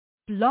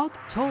Blog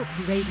Talk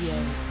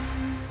Radio.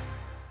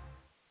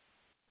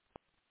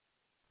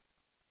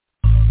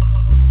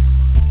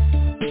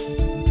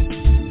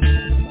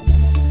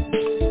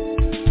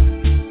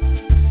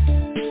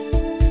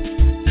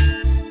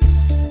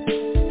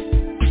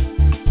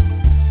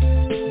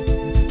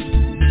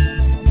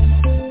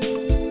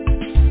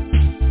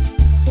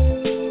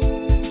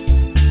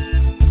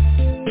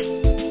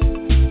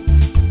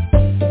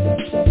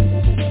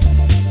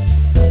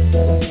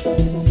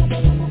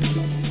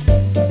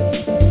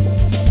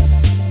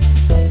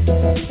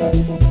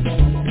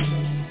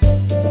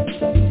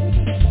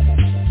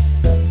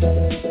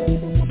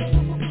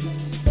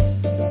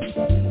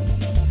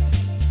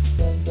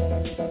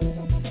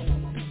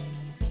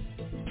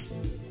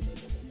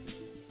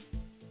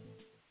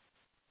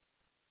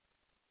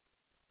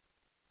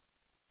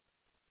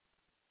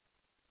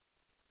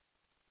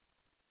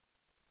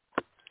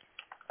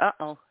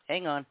 Uh-oh,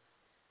 hang on.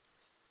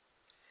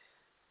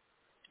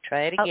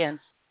 Try it again.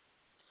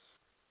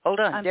 Hold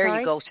on. I'm there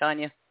sorry? You go,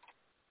 Tanya.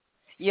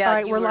 Yeah. All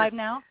right, we're live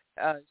now?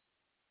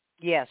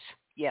 Yes.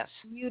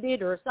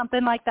 Muted or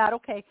something like that.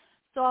 Okay,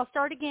 so I'll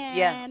start again.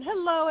 Yeah.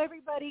 Hello,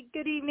 everybody.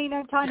 Good evening.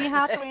 I'm Tanya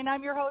Hathaway, and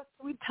I'm your host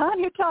with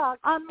Tanya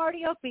Talks on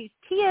Marty Oakley's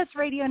TS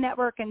Radio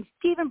Network and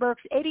Stephen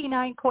Burke's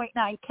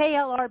 89.9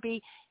 KLRB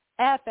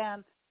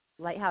FM.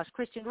 Lighthouse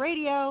Christian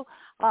Radio.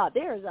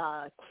 There's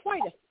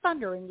quite a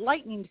thunder and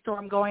lightning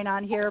storm going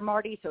on here,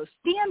 Marty, so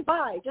stand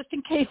by just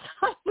in case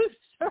I lose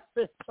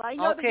service. I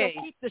know that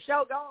you'll keep the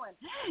show going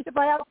if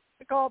I have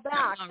to call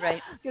back. All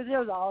right. Because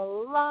there's a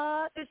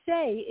lot to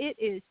say. It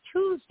is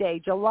Tuesday,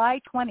 July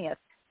 20th,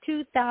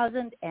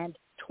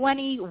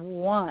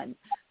 2021.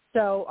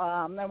 So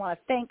I want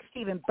to thank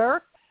Stephen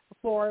Burke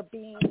for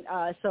being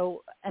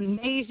so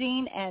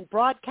amazing and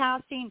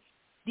broadcasting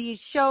these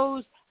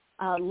shows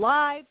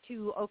live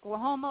to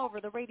Oklahoma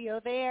over the radio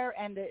there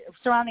and the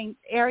surrounding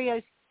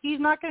areas. He's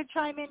not going to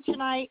chime in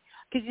tonight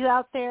because he's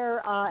out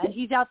there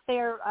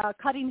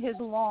cutting his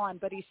lawn,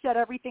 but he set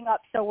everything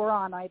up so we're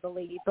on, I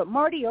believe. But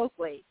Marty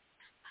Oakley,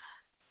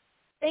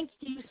 thank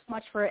you so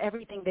much for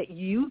everything that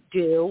you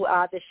do.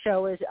 The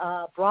show is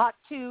brought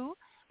to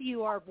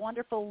you, our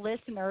wonderful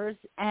listeners,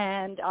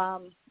 and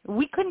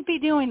we couldn't be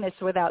doing this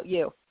without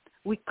you.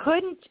 There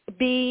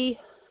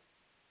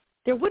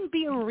wouldn't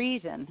be a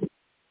reason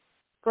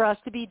for us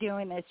to be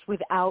doing this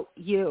without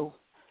you.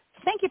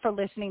 Thank you for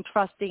listening,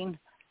 trusting,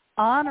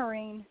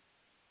 honoring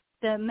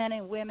the men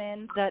and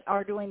women that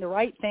are doing the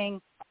right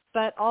thing,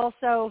 but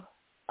also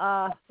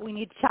we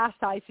need to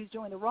chastise who's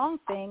doing the wrong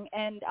thing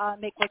and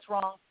make what's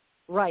wrong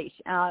right.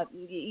 The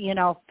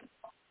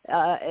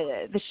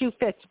shoe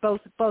fits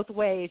both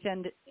ways,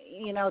 and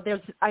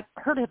I've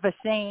heard of a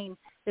saying,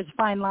 there's a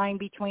fine line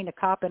between a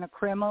cop and a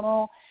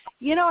criminal.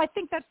 I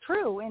think that's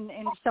true in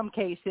some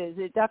cases.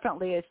 It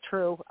definitely is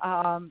true.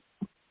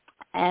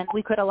 And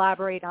we could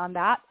elaborate on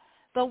that,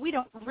 but we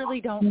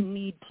don't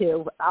need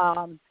to.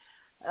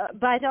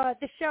 But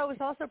the show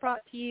is also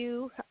brought to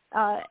you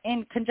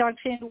in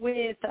conjunction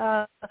with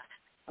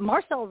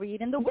Marcel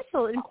Reed and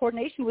in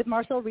coordination with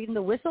Marcel Reed and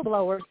the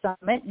Whistleblower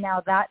Summit. Now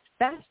that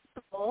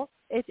festival,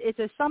 it's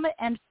a summit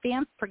and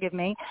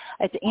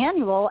it's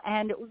annual.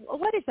 And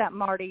what is that,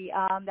 Marty?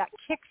 That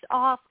kicks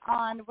off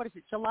on,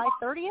 July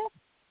 30th?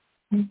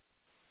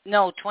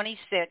 No,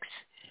 26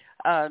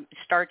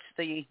 starts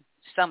the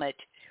summit.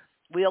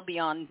 We'll be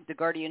on, the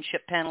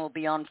guardianship panel will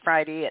be on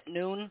Friday at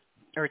noon,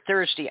 or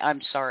Thursday,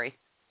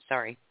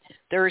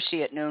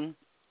 Thursday at noon.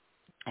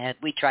 And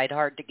we tried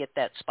hard to get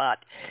that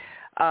spot.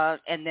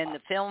 And then the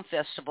film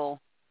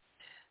festival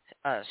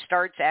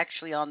starts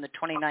actually on the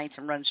 29th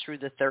and runs through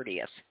the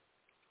 30th.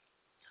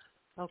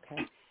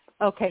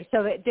 Okay,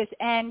 so this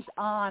ends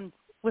on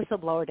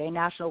Whistleblower Day,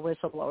 National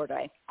Whistleblower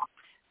Day.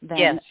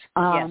 Then,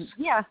 yes.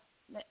 Yeah.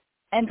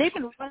 And they've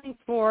been running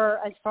for,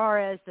 as far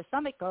as the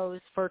summit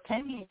goes, for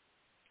 10 years.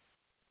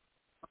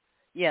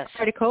 Yes.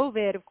 Prior to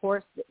COVID, of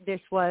course,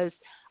 this was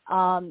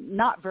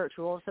not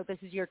virtual, so this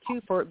is year 2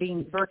 for it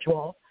being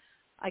virtual.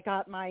 I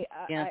got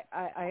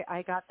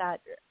I got that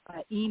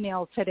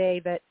email today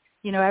that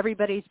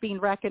everybody's being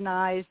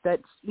recognized that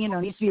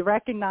needs to be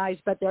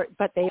recognized, but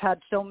they've had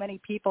so many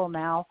people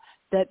now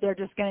that they're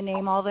just going to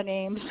name all the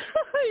names,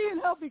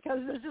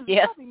 because there's just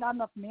probably not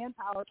enough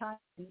manpower, time,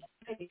 and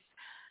space.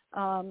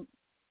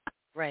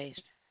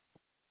 Right.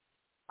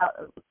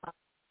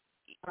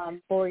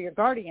 For your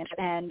guardian.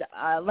 And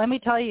let me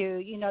tell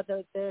you,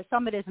 the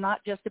summit is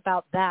not just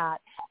about that,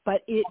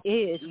 but it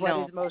is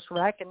what is most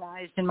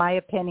recognized, in my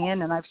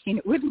opinion, and I've seen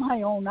it with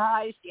my own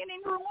eyes,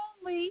 standing room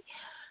only,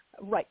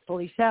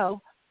 rightfully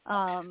so.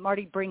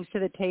 Marty brings to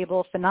the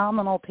table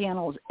phenomenal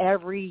panels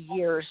every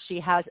year. She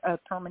has a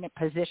permanent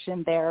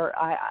position there,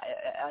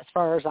 as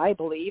far as I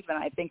believe, and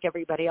I think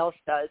everybody else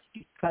does,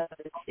 because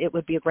it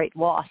would be a great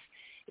loss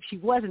if she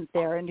wasn't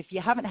there. And if you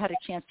haven't had a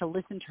chance to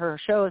listen to her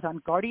shows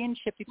on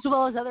guardianship, as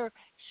well as other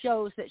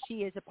shows that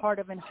she is a part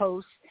of and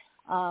hosts,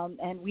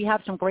 And we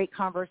have some great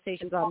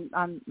conversations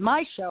on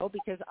my show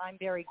because I'm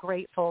very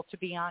grateful to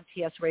be on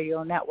TS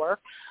Radio Network.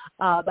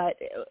 But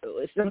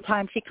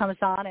sometimes she comes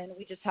on and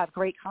we just have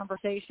great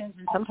conversations,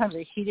 and sometimes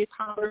they're heated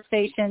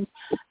conversations.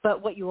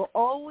 But what you will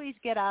always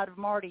get out of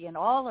Marty in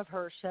all of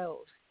her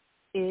shows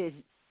is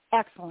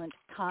excellent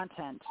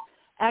content,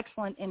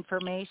 excellent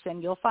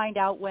information. You'll find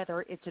out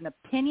whether it's an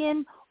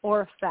opinion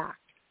or a fact,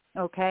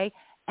 okay?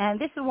 And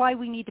this is why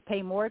we need to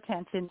pay more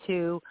attention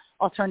to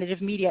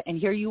alternative media, and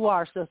here you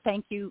are. So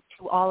thank you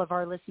to all of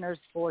our listeners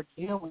for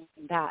doing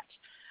that.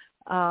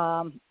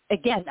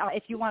 Again,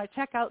 if you want to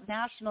check out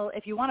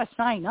if you want to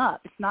sign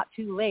up, it's not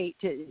too late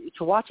to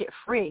watch it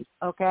free,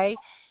 okay?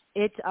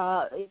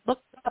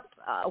 Look up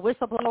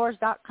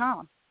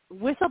whistleblowers.com,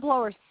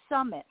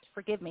 whistleblowerssummit,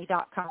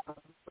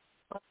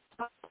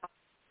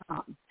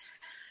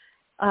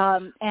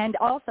 and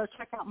also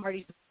check out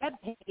Marty's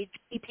webpage,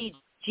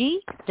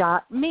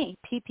 ppg.me.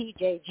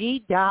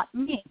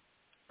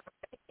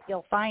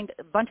 You'll find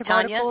a bunch of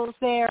articles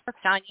there.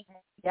 Tanya.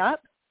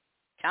 Yep.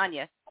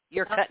 Tanya,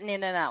 you're cutting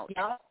in and out.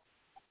 Yep.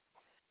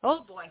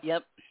 Oh boy.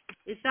 Yep.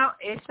 Is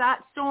that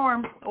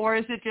storm, or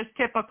is it just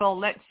typical?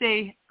 Let's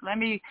see. Let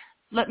me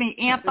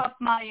amp up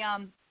my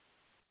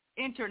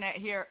internet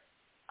here.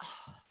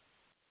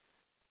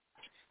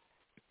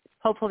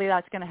 Hopefully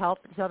that's going to help.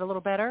 Is that a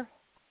little better?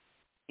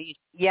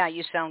 Yeah,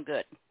 you sound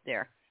good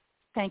there.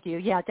 Thank you.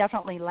 Yeah,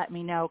 definitely let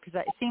me know, because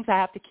it seems I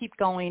have to keep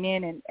going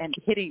in and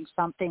hitting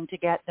something to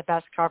get the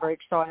best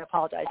coverage, so I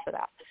apologize for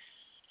that.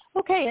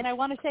 Okay, and I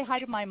want to say hi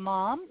to my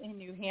mom in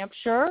New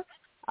Hampshire,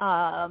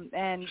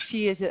 and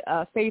she is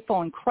a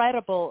faithful,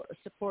 incredible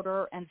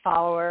supporter and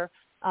follower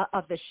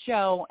of the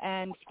show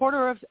and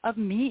supporter of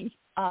me.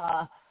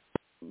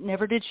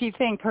 Never did she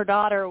think her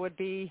daughter would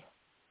be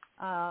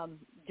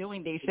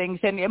doing these things,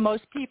 and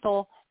most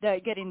people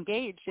that get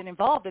engaged and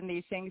involved in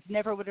these things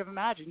never would have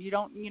imagined. You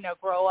don't,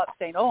 grow up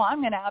saying, "Oh,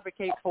 I'm going to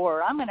advocate for,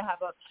 or I'm going to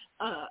have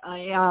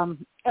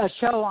a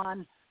show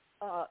on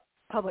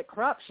public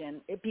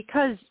corruption,"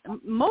 because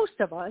most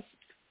of us,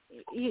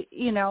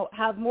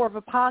 have more of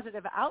a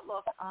positive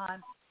outlook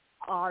on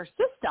our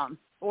system,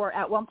 or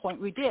at one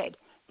point we did.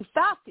 The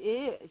fact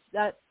is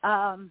that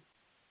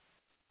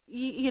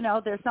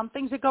there's some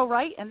things that go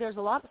right, and there's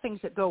a lot of things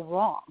that go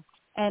wrong.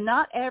 And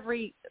not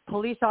every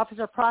police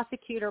officer,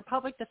 prosecutor,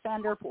 public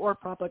defender, or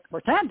public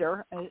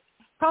pretender,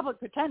 public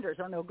pretenders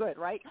are no good,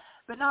 right?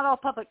 But not all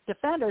public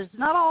defenders,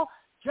 not all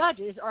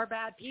judges are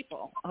bad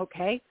people,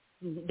 okay?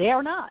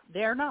 They're not.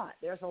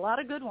 There's a lot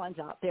of good ones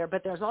out there,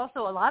 but there's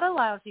also a lot of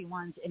lousy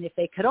ones. And if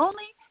they could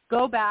only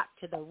go back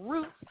to the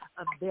roots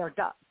of their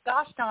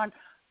gosh darn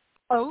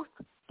oath,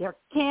 their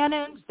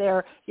canons,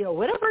 their,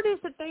 whatever it is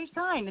that they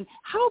sign. And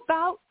how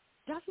about,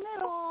 doesn't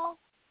it all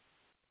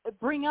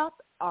bring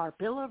up our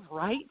Bill of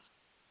Rights,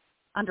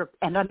 under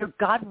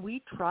God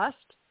we trust?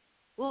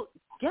 Well,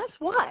 guess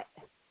what?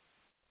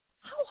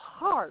 How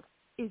hard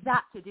is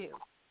that to do?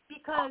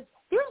 Because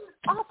there's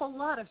an awful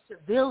lot of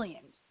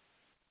civilians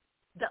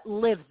that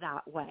live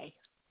that way,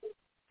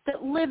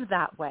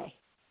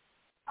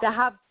 that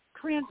have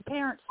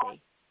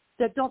transparency,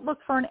 that don't look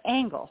for an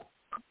angle,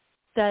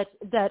 that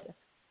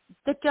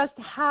just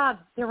have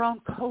their own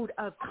code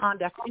of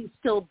conduct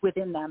instilled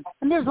within them.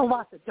 And there's a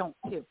lot that don't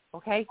too,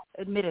 okay,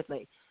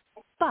 admittedly.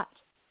 But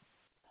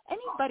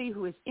anybody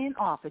who is in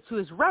office, who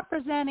is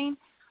representing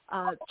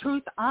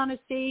truth,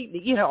 honesty,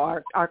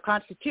 our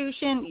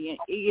Constitution,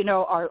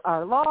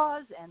 our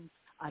laws, and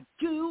a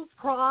due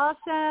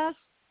process,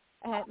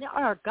 and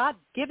our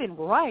God-given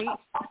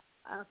rights,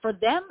 for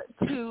them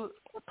to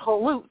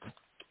pollute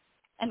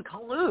and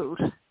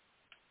collude,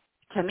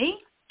 to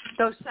me,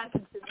 those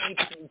sentences need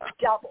to be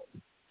doubled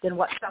than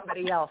what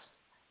somebody else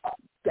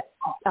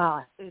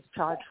is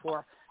charged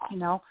for.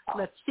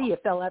 Let's see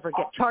if they'll ever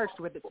get charged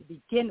with it to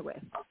begin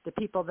with. The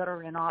people that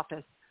are in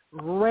office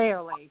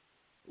rarely,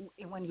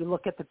 when you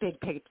look at the big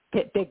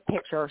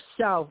picture.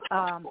 So,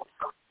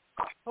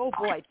 oh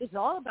boy, this is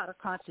all about our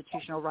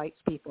constitutional rights,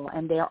 people,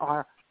 and there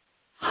are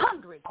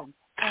hundreds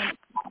and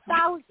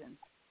thousands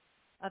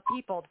of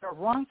people that are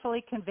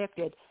wrongfully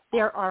convicted.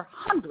 There are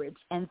hundreds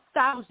and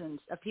thousands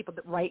of people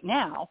that right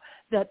now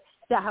that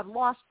have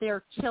lost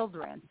their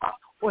children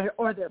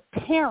or their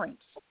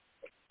parents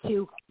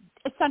to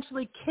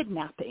essentially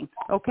kidnapping,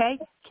 okay?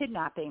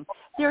 Kidnapping.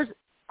 There's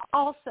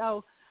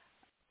also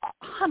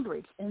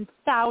hundreds and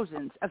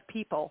thousands of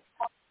people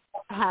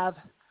have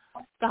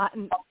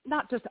gotten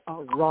not just a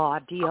raw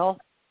deal,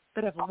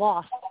 but have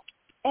lost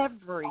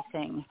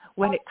everything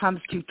when it comes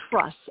to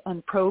trusts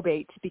and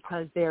probates,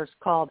 because there's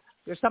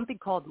something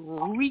called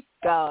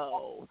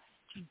RICO,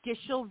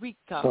 judicial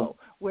RICO,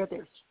 where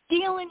they're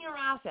stealing your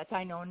assets.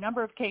 I know a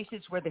number of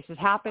cases where this has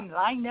happened, and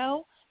I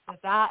know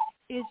that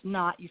is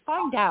not. You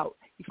find out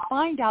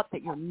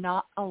that you're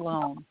not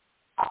alone.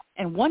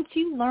 And once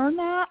you learn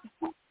that,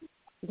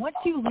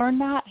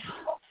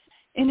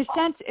 in a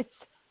sense, it's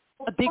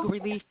a big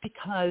relief,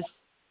 because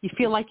you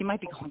feel like you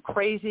might be going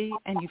crazy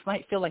and you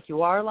might feel like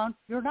you are alone.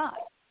 You're not.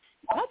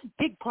 That's a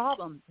big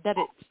problem, that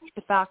it's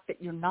the fact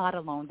that you're not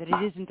alone, that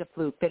it isn't a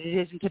fluke, that it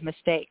isn't a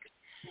mistake.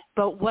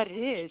 But what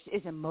it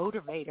is a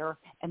motivator,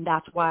 and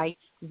that's why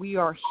we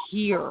are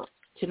here,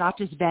 to not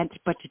just vent,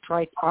 but to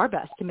try our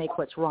best to make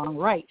what's wrong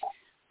right.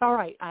 All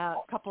right, a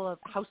couple of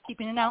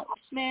housekeeping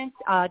announcements.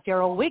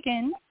 Daryl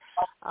Wiggins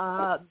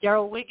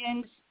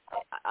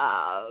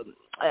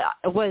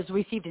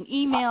received an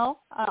email.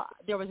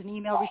 There was an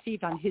email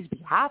received on his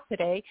behalf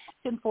today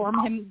to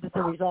inform him that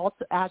the results,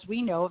 as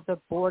we know, of the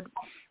board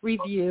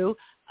review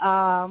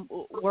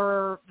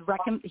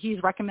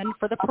he's recommended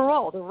for the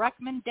parole. The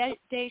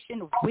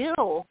recommendation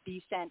will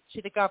be sent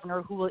to the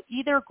governor, who will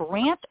either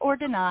grant or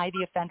deny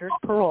the offender's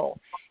parole.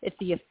 If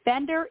the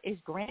offender is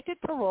granted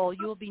parole,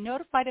 you will be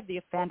notified of the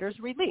offender's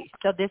release.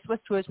 So this was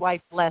to his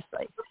wife,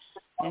 Leslie,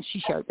 and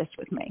she shared this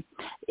with me.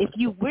 If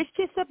you wish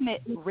to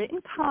submit written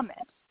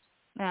comments,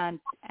 and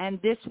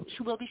this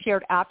will be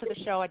shared after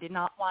the show. I did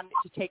not want it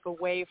to take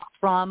away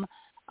from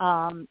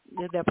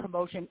the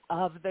promotion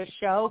of the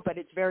show, but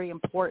it's very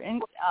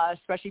important,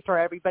 especially for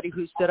everybody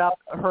who stood up,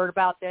 heard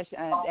about this,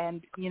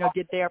 and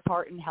did their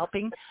part in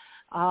helping.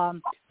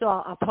 So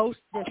I'll post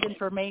this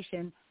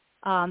information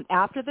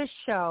after the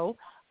show,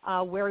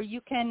 where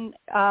you can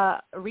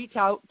reach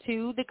out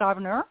to the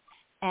governor,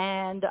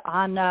 and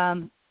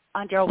on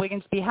Daryl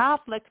Wiggins'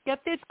 behalf, let's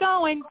get this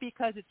going,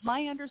 because it's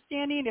my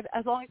understanding if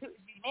as long as it was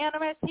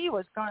unanimous, he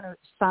was going to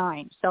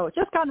sign. So it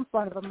just got in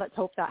front of him. Let's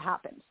hope that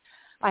happens.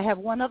 I have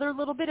one other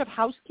little bit of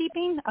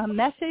housekeeping, a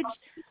message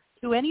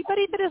to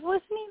anybody that is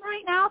listening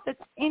right now that's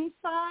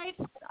inside,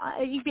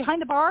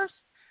 behind the bars.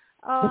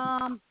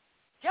 I'm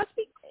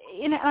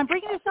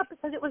bringing this up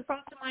because it was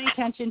brought to my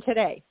attention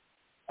today.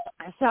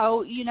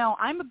 So,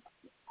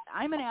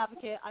 I'm an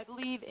advocate. I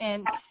believe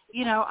in,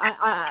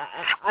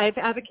 I've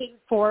advocated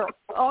for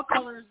all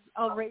colors,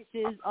 all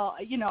races,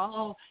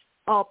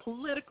 all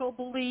political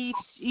beliefs,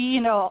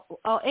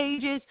 all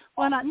ages.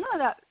 Well, none of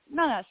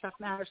that stuff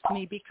matters to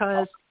me,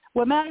 because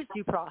what matters is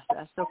due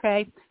process,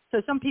 okay?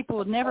 So some people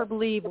would never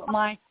believe what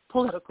my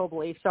political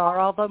beliefs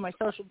are, although my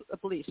social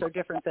beliefs are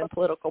different than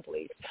political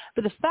beliefs.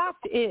 But the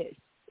fact is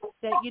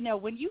that,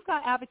 when you've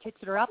got advocates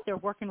that are out there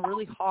working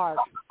really hard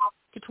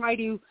to try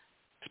to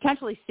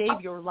potentially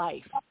save your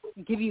life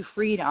and give you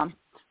freedom,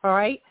 all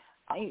right?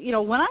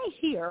 When I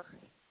hear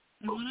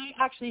and when I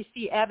actually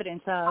see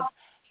evidence of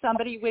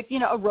somebody with,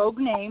 a rogue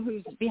name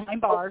who's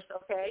behind bars,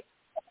 okay,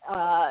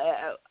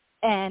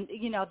 and,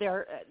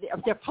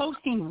 they're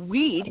posting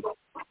weed,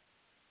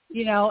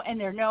 and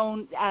they're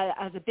known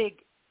as a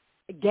big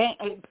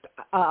gang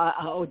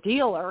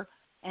dealer,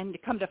 and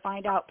come to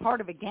find out part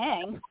of a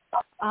gang,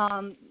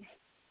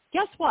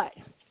 guess what?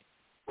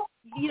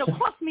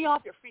 Cross me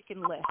off your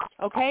freaking list,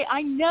 okay?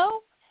 I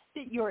know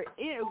that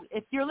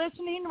if you're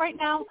listening right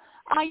now,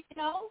 I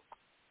know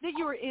that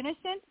you're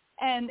innocent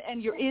and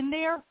you're in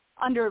there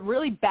under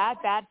really bad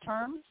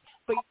terms,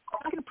 but you're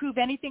not going to prove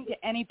anything to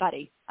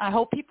anybody. I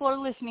hope people are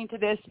listening to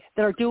this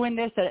that are doing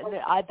this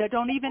that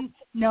don't even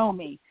know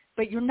me,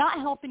 but you're not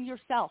helping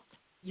yourself.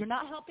 You're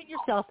not helping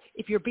yourself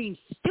if you're being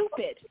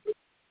stupid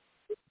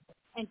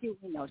and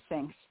doing those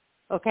things.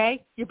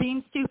 Okay? You're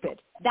being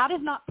stupid. That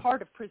is not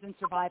part of prison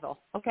survival,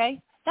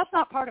 okay? That's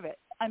not part of it.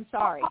 I'm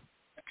sorry.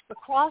 But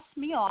cross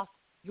me off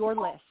your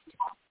list,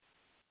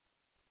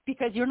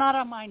 because you're not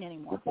on mine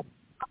anymore.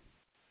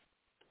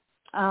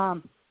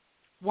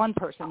 One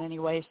person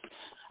anyways,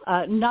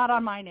 not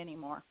on mine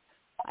anymore.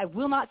 I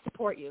will not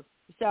support you.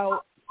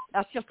 So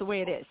that's just the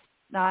way it is.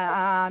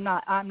 I'm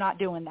not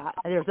doing that.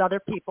 There's other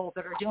people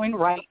that are doing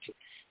right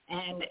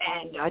and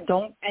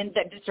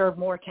that deserve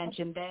more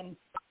attention than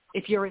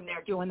if you're in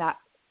there doing that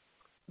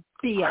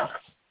BS.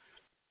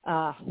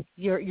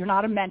 You're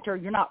not a mentor.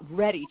 You're not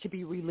ready to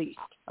be released.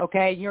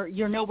 Okay,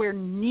 you're nowhere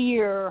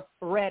near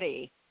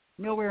ready.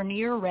 Nowhere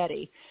near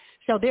ready.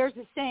 So there's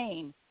a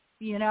saying.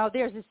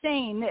 There's a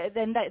saying.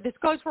 Then this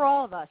goes for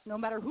all of us, no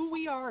matter who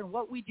we are and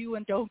what we do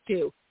and don't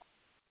do.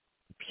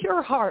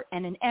 Pure heart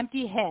and an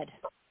empty head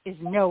is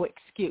no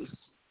excuse.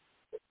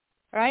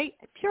 Right?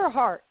 Pure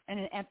heart and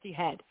an empty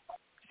head.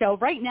 So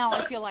right now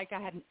I feel like I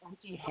had an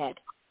empty head,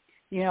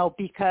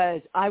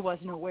 because I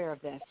wasn't aware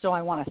of this. So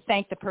I want to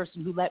thank the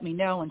person who let me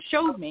know and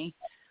showed me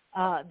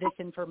this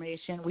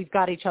information. We've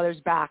got each other's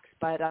backs.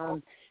 But,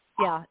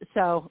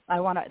 so I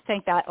want to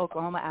thank that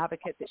Oklahoma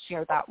advocate that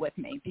shared that with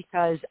me,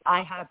 because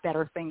I have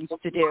better things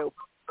to do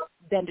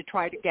than to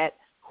try to get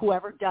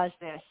whoever does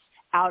this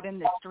out in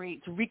the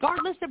streets,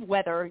 regardless of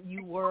whether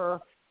you were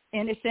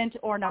innocent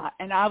or not.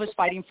 And I was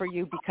fighting for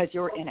you because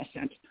you were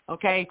innocent,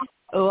 okay?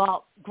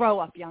 Well, grow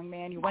up, young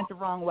man. You went the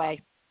wrong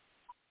way.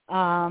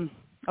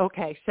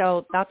 Okay,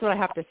 so that's what I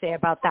have to say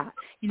about that.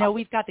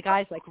 We've got the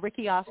guys like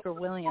Ricky Oscar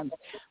Williams,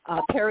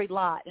 Perry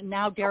Lott, and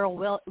now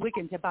Daryl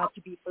Wiggins about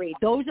to be free.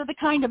 Those are the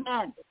kind of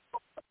men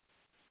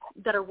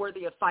that are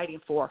worthy of fighting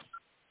for.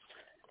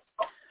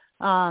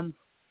 And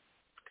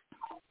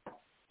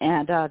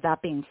that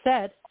being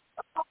said,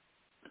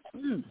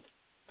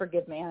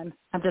 forgive me, I'm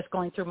just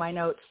going through my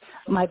notes.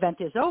 My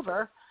vent is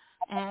over,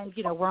 and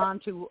we're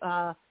on to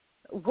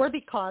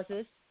worthy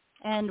causes.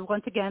 And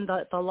once again,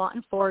 the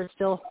Lawton 4 is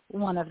still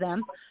one of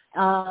them.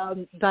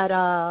 But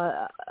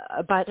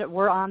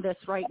we're on this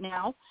right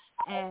now.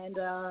 And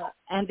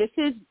this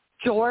is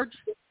George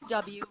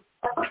W.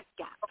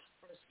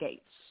 Skatzes.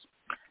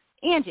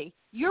 Angie,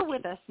 you're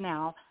with us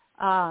now.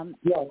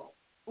 Yes.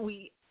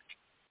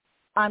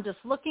 I'm just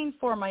looking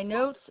for my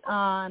notes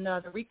on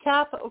the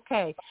recap.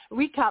 Okay,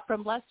 recap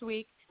from last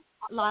week,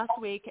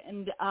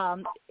 and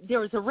there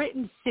was a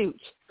written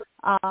suit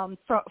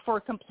for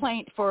a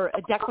complaint for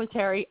a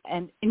declaratory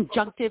and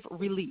injunctive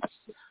release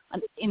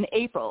in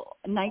April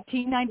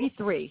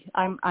 1993.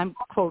 I'm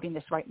quoting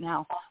this right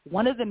now.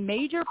 One of the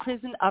major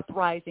prison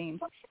uprisings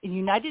in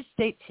United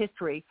States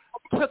history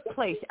took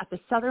place at the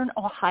Southern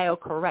Ohio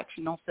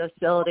Correctional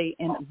Facility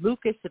in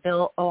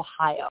Lucasville,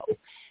 Ohio.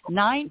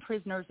 9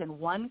 prisoners and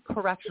 1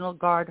 correctional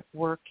guard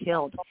were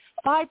killed.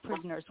 5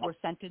 prisoners were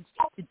sentenced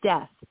to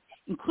death,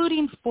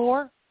 including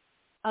 4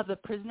 of the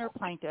prisoner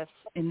plaintiffs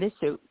in this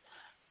suit,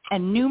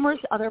 and numerous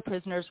other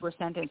prisoners were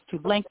sentenced to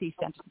lengthy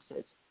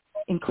sentences,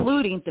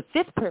 including the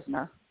 5th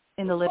prisoner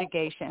in the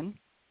litigation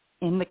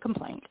in the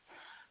complaint,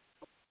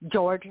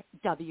 George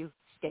W.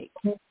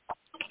 Skatzes.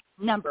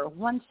 Number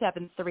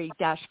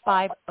 173-501.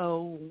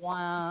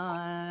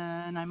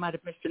 I might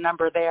have missed a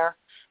number there.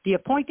 The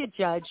appointed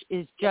judge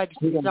is Judge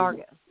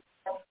Zargas.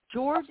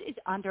 George is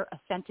under a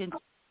sentence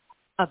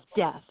of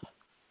death.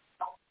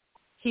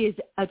 He is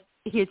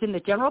in the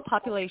general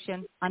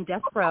population on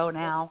death row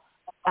now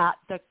at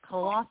the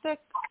Chilliwack,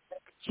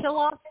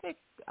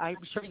 I'm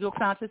sure you'll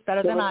pronounce this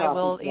better than I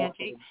will,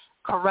 Angie,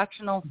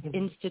 Correctional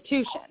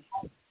Institution.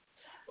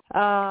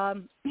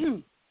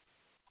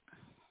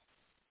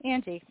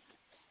 Angie,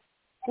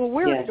 what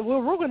we're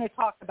going to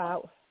talk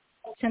about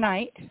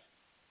tonight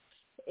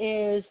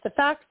is the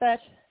fact that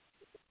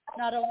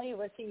not only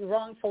was he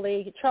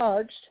wrongfully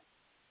charged,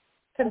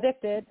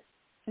 convicted,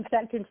 and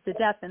sentenced to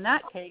death in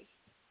that case,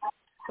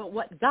 but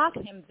what got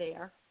him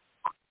there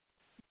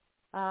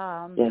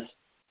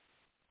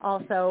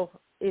also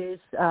is,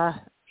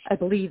 I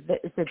believe,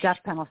 that it's the death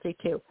penalty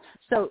too.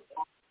 So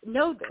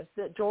know this,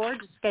 that George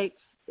Skatzes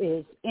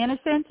is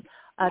innocent.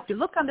 If you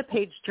look on the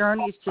page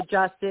Journeys to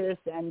Justice,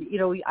 and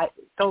it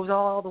goes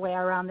all the way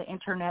around the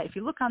internet. If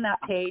you look on that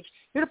page,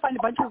 you're going to find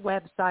a bunch of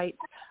websites,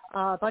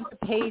 a bunch of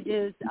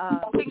pages,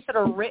 things that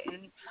are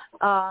written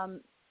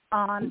on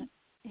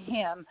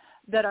him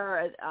that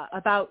are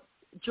about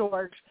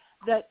George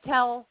that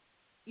tell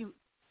you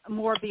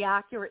more of the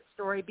accurate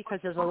story, because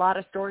there's a lot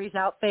of stories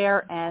out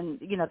there, and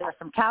there's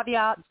some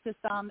caveats to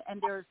some,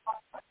 and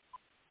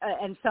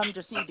and some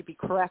just need to be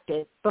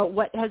corrected. But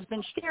what has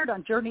been shared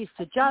on Journeys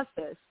to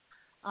Justice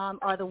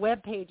are the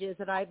web pages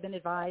that I've been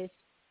advised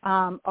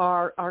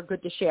are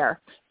good to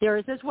share. There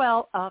is as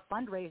well a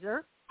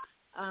fundraiser,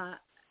 and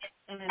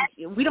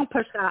we don't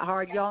push that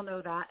hard. Y'all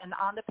know that. And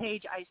on the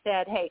page I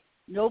said, hey,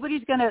 nobody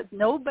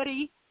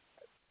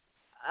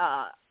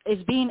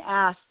is being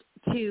asked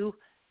to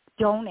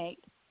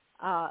donate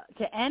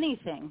to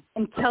anything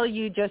until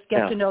you just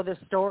get to know the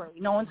story.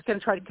 No one's going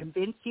to try to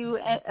convince you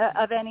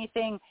of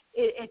anything.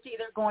 It's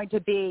either going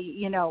to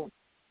be,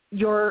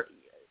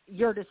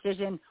 your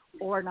decision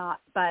or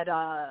not. But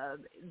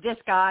this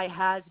guy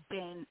has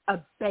been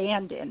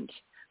abandoned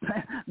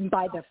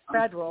by the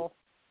federal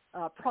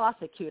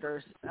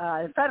prosecutors,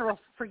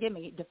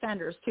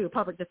 defenders too,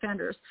 public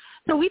defenders.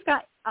 So we've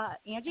got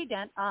Angie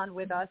Dent on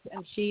with us,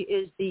 and she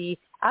is the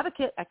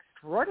advocate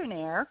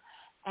extraordinaire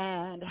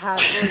and has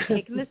really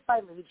taken this by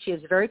lead. She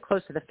is very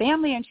close to the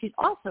family, and she's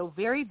also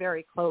very,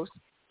 very close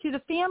to the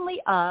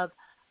family of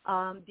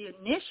the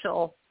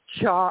initial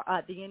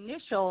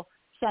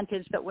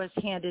sentence that was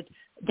handed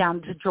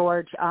down to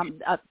George,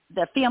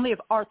 the family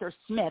of Arthur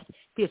Smith,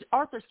 because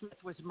Arthur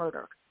Smith was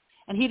murdered,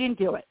 and he didn't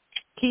do it.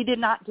 He did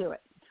not do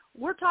it.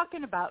 We're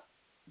talking about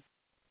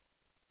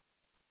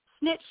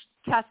snitch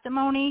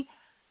testimony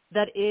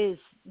that is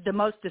the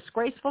most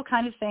disgraceful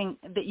kind of thing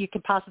that you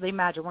could possibly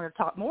imagine. We're going to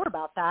talk more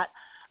about that.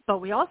 But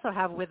we also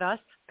have with us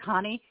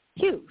Connie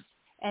Hughs,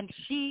 and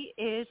she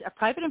is a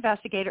private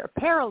investigator, a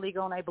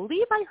paralegal, and I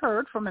believe I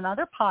heard from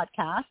another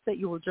podcast that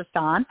you were just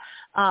on,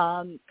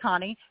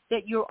 Connie,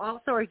 that you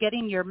also are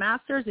getting your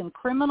master's in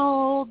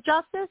criminal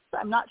justice.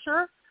 I'm not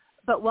sure,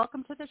 but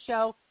welcome to the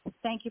show.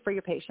 Thank you for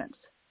your patience.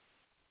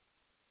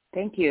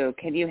 Thank you.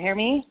 Can you hear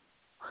me?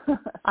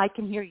 I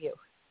can hear you.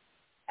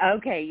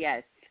 Okay,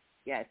 yes.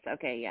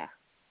 Okay, yeah.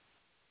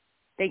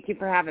 Thank you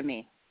for having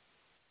me.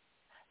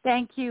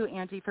 Thank you,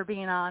 Angie, for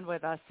being on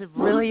with us. I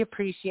really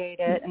appreciate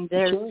it. And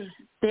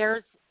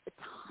there's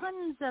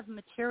tons of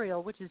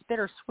material, which is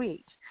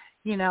bittersweet.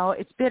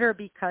 It's bitter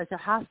because it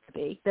has to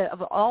be, that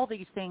of all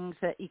these things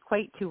that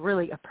equate to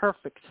really a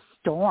perfect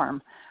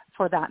storm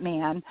for that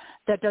man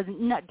that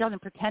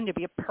doesn't pretend to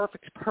be a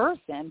perfect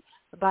person,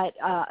 but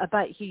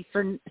he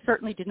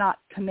certainly did not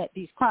commit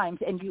these crimes.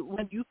 And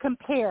when you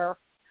compare,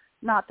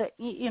 not that,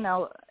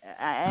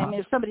 I mean,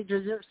 if somebody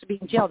deserves to be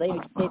in jail,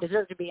 they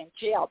deserve to be in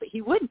jail, but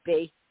he wouldn't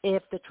be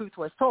if the truth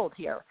was told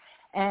here.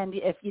 And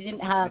if you didn't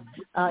have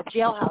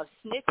jailhouse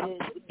snitches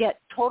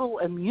get total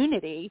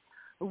immunity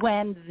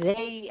when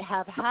they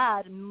have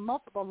had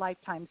multiple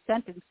lifetime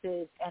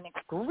sentences and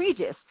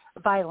egregious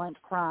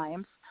violent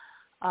crimes,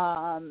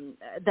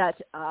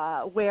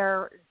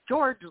 where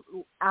George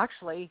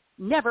actually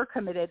never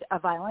committed a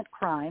violent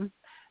crime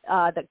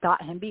that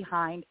got him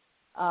behind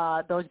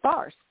those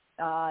bars.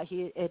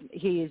 He's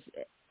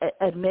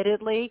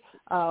admittedly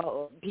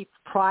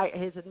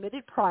his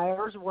admitted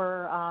priors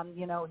were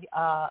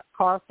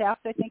car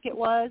theft, I think it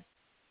was,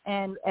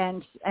 and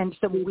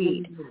some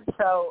weed.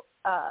 So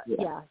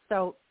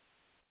so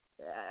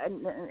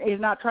he's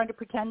not trying to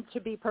pretend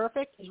to be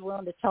perfect. He's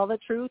willing to tell the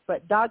truth,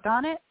 but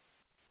doggone it,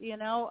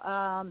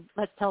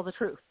 let's tell the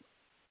truth.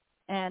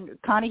 And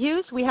Connie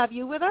Hughs, we have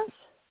you with us?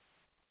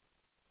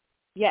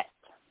 Yes.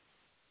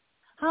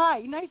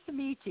 Hi, nice to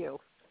meet you.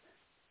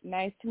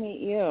 Nice to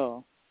meet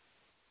you.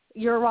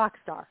 You're a rock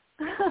star.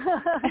 You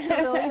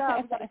really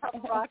are. We've got a couple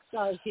rock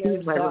stars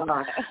here.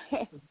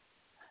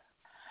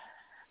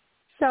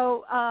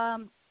 So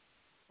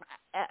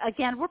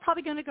again, we're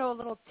probably going to go a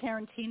little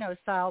Tarantino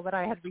style, what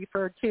I had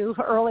referred to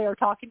earlier.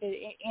 Talking to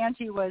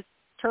Angie was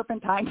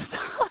turpentine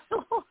style.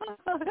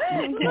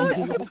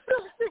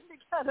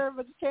 Together,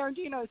 but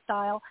Tarantino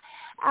style,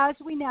 as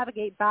we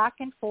navigate back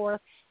and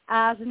forth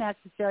as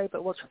necessary.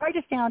 But we'll try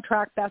to stay on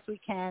track best we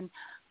can.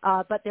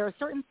 But there are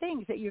certain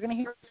things that you're going to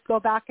hear us go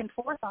back and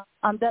forth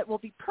on that will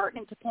be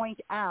pertinent to point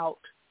out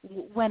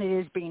when it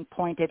is being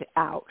pointed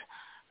out.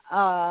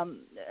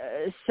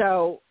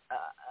 So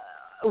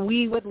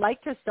we would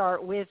like to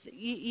start with,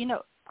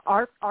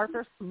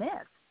 Arthur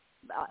Smith.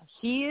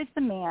 He is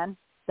the man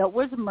that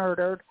was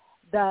murdered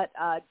that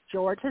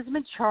George has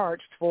been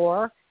charged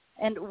for.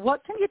 And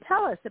what can you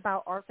tell us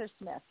about Arthur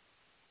Smith?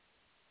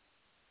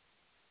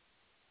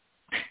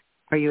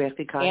 Are you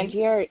asking Connie?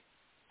 Angie,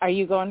 are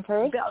you going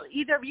first?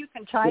 Either of you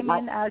can chime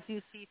in as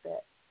you see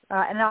fit,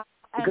 and I'll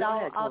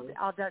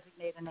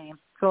designate a name.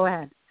 Go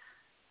ahead.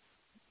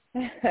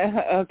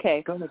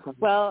 Okay. Go ahead.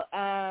 Well,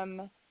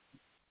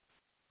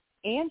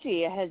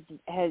 Angie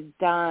has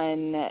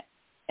done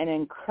an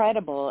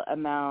incredible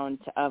amount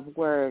of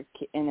work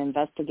in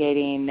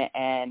investigating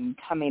and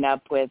coming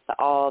up with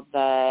all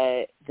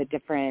the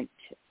different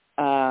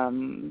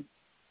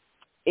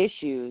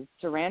issues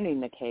surrounding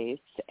the case.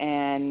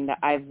 And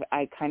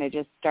I kind of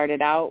just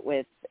started out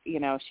with,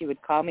 she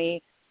would call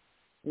me,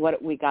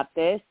 we got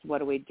this, what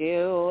do we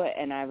do?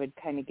 And I would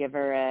kind of give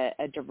her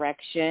a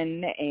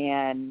direction,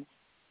 and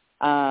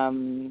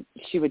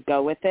she would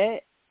go with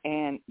it.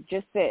 And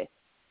just the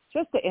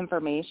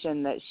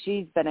information that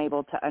she's been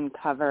able to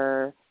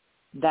uncover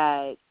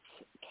that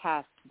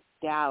casts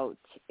doubt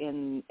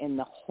in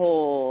the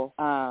whole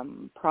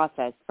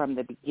process from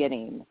the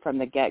beginning, from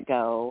the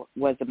get-go,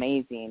 was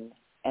amazing.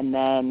 And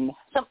then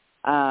so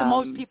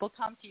most people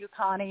come to you,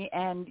 Connie,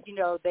 and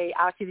they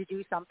ask you to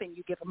do something.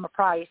 You give them a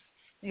price,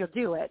 and you'll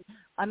do it.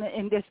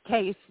 In this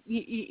case,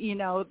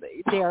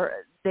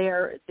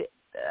 their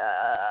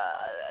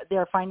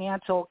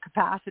financial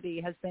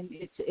capacity has been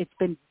it's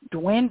been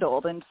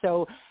dwindled, and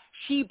so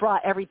she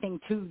brought everything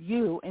to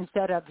you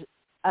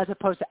as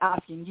opposed to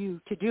asking you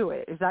to do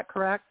it. Is that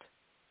correct?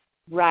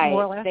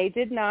 Right. They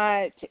did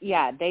not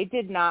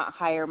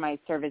hire my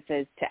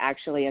services to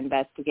actually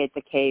investigate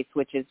the case,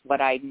 which is what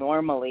I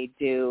normally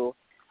do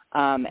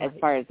as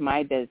far as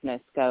my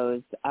business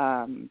goes.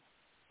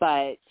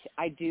 But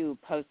I do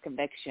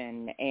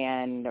post-conviction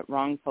and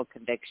wrongful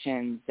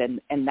convictions,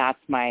 and that's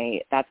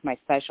my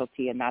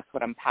specialty, and that's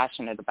what I'm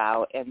passionate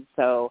about. And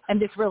so, and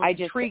this really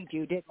intrigued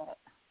you, didn't it?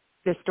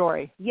 This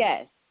story.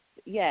 Yes.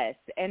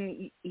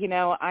 And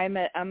I'm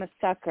a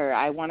sucker.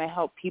 I want to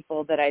help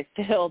people that I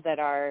feel that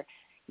are,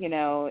 in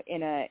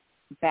a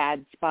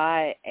bad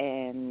spot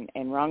and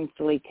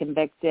wrongfully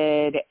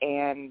convicted,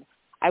 and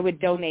I would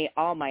donate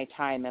all my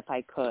time if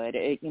I could,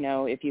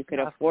 if you could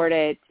afford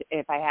it,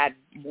 if I had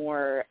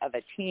more of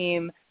a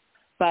team.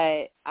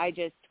 But I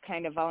just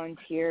kind of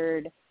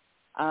volunteered.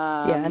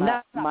 And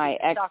that's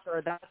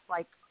that's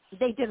like,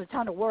 they did a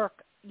ton of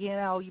work.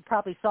 You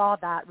probably saw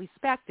that,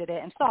 respected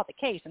it, and saw the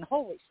case, and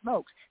holy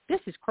smokes,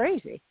 this is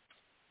crazy.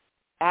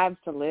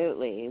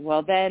 Absolutely.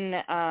 Well,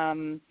 then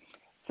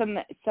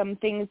some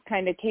things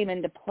kind of came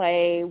into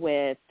play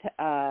with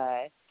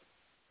the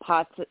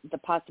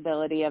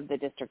possibility of the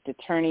district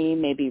attorney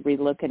maybe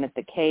relooking at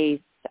the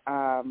case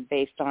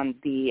based on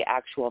the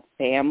actual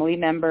family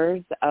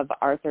members of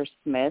Arthur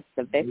Smith,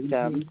 the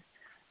victim,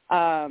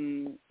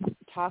 talking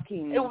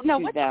to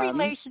them. What's the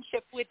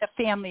relationship with the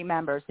family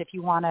members, if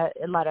you want to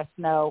let us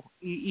know?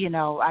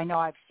 I know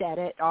I've said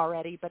it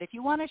already, but if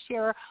you want to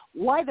share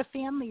why the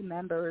family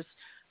members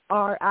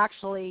are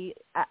actually,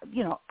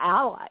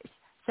 allies.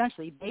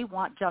 Essentially, they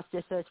want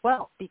justice as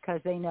well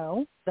because they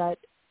know that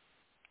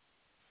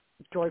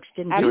George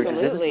didn't do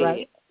it,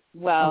 right?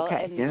 Well,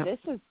 this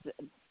is,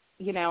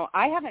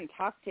 I haven't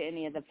talked to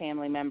any of the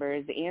family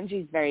members.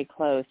 Angie's very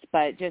close,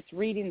 but just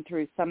reading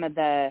through some of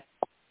the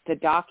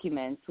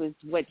documents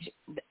which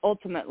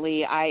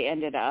ultimately I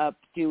ended up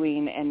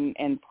doing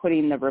and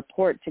putting the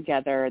report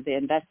together. The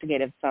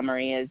investigative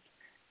summary is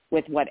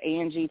with what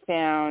Angie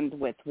found,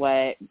 with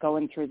what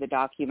going through the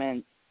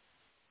documents.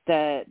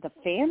 the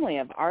family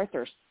of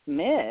Arthur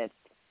Smith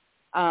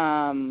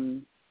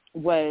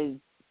was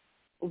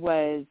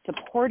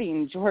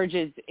supporting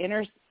George's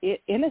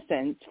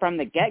innocence from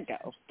the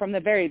get-go, from the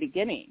very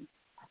beginning.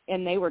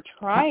 And they were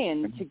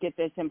trying to get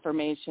this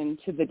information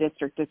to the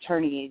district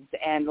attorneys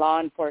and law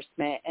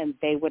enforcement, and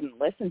they wouldn't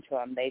listen to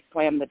them. They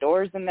slammed the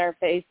doors in their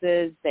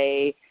faces.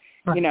 They,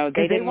 they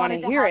didn't want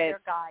to hear it.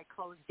 Their guy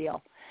closed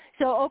deal.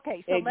 So,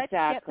 okay, so let's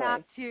get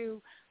back to,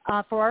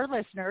 for our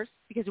listeners,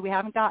 because we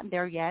haven't gotten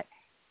there yet,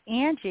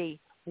 Angie,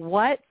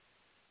 what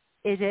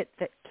is it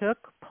that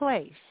took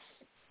place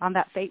on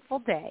that fateful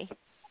day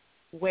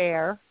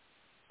where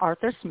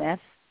Arthur Smith,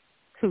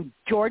 who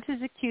George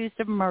is accused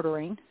of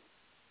murdering,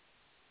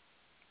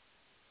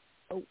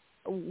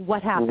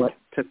 what happened?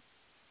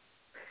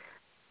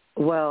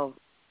 Well,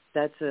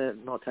 that's a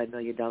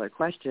multi-million-dollar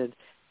question.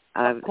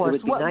 Of course.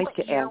 It would be nice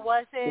to ask.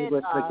 Was it? It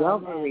was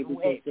McGelvery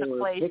because there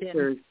were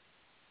pictures.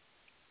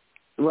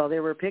 Well,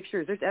 there were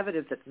pictures. There's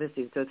evidence that's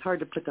missing, so it's hard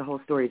to put the whole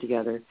story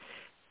together.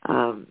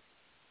 I'm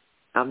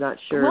not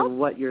sure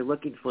what you're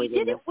looking for. He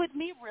did it with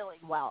me really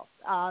well.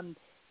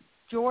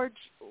 George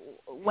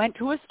went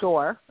to a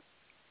store,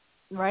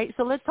 right?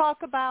 So let's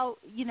talk about,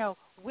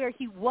 where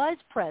he was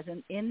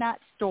present in that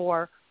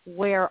store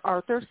where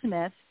Arthur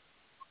Smith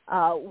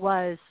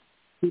was.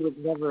 He was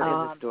never in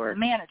the store.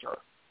 Manager.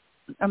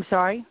 I'm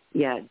sorry?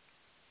 Yeah.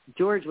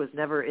 George was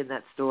never in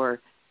that store.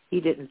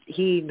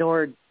 He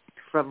nor,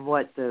 from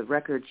what the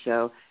records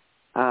show,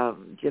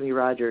 Jimmy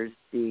Rogers,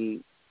 the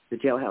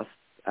jailhouse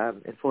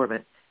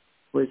informant,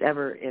 was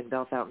ever in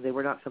Bellefontaine. They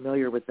were not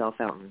familiar with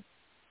Bellefontaine.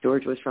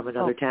 George was from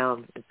another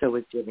town, and so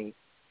was Jimmy.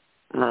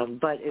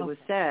 But it was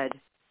said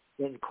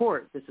in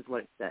court, this is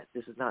what it said.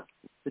 This is not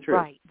the truth.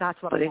 Right, that's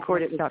what but in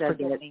court it was said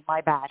that,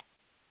 my bad.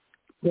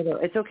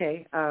 It's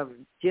okay.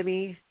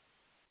 Jimmy,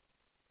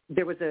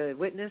 there was a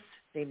witness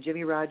named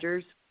Jimmy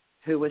Rogers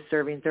who was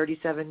serving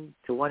 37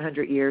 to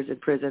 100 years in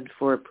prison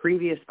for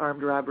previous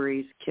armed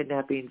robberies,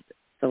 kidnappings,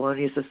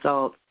 felonious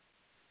assault.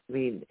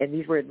 And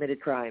these were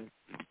admitted crimes.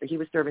 He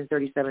was serving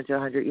 37 to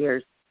 100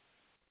 years.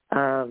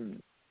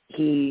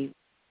 He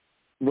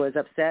was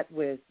upset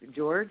with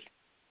George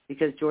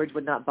because George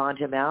would not bond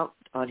him out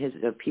on his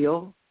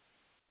appeal.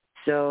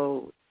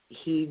 So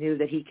he knew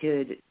that he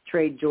could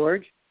trade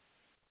George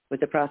with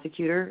the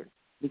prosecutor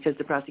because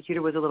the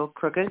prosecutor was a little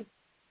crooked,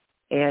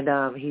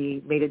 and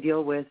he made a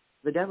deal with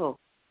the devil.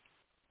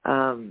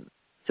 So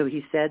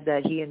he said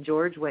that he and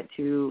George went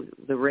to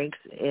the rinks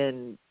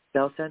in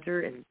Bell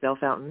Center and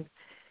Bellefontaine,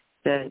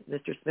 that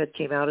Mr. Smith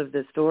came out of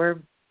the store,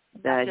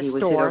 that he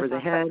was hit over the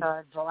head. Like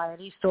a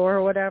variety store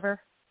or whatever?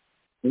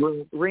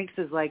 Rinks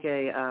is like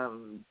a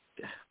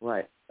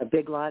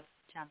Big Lots,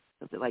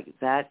 something like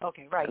that.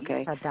 Okay, right. Okay.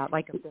 You said that,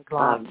 like a Big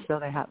Lots. So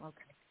they have,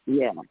 okay.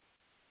 Yeah.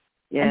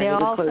 Yeah, and it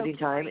was also closing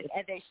time.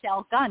 And they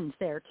sell guns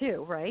there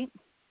too, right?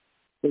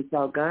 They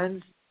sell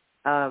guns.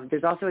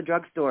 There's also a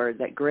drugstore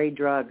that Gray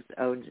Drugs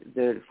owned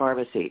the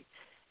pharmacy,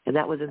 and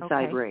that was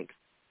inside Rinks.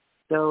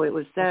 So it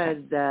was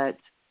said that,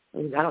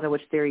 I don't know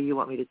which theory you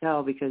want me to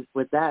tell, because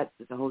with that,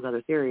 it's a whole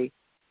other theory.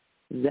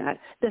 That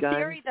the guns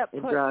theory that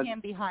and put drugs, him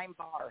behind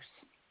bars.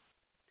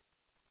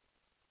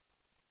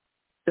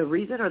 The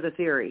reason or the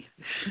theory?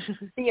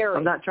 Theory.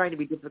 I'm not trying to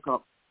be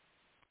difficult.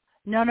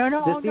 No.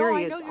 The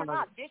theory I know you're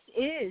not.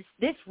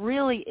 This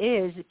really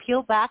is,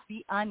 peel back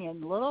the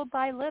onion little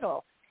by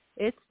little.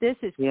 This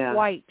is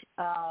quite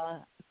a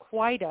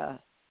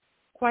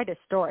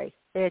story.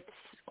 It's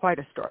quite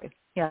a story.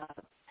 Yeah.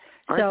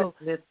 Arthur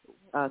Smith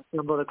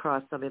stumbled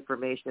across some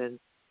information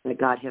that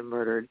got him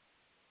murdered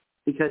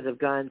because of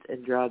guns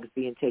and drugs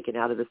being taken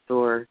out of the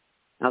store,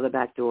 out of the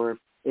back door.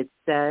 It's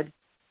said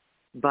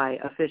by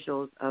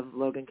officials of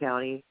Logan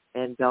County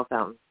and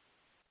Bellefontaine.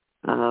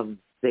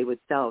 They would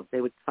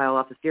file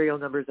off the serial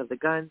numbers of the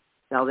guns,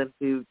 sell them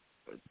to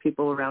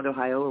people around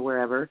Ohio or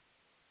wherever.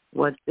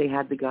 Once they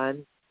had the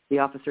gun, the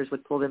officers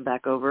would pull them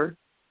back over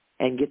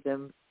and get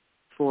them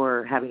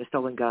for having a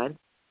stolen gun.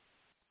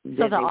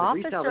 So the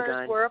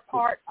officers were a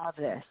part of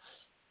this.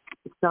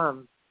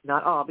 Some,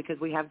 not all, because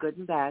we have good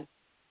and bad.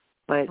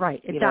 But,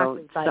 right,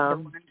 exactly.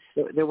 Some,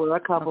 there were a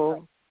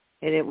couple,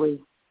 and it was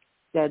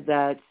said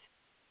that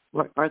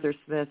Arthur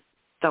Smith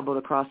stumbled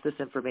across this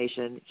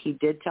information. He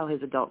did tell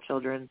his adult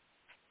children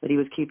that he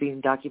was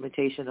keeping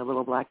documentation, a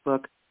little black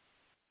book,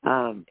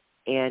 and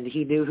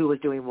he knew who was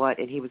doing what,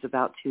 and he was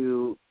about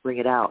to bring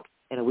it out.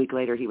 And a week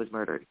later, he was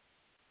murdered.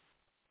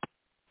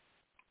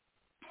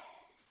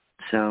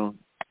 So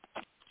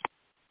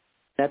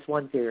that's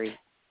one theory.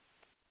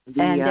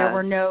 And there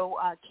were no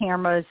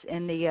cameras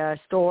in the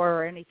store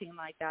or anything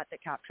like that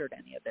captured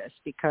any of this,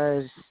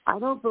 because I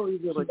don't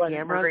believe there were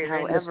cameras.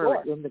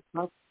 However,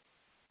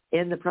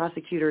 in the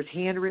prosecutor's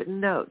handwritten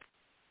notes,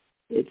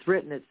 it's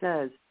written. It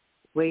says,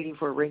 "Waiting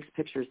for Rinks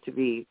pictures to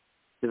be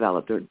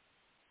developed or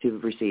to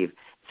receive."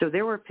 So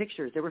there were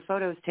pictures, there were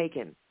photos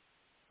taken,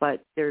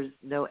 but there's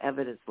no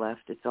evidence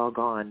left. It's all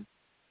gone.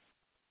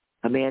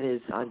 A man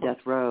is on death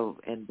row,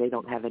 and they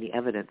don't have any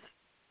evidence.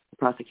 The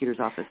prosecutor's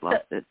office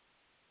lost it.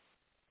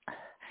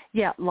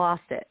 Yeah,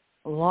 lost it.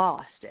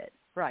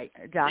 Right,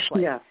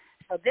 exactly. Yeah.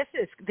 So this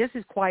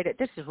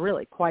is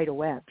really quite a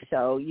web.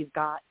 So you've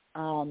got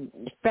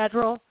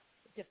federal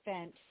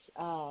defense,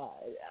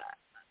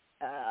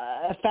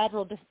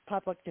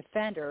 public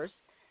defenders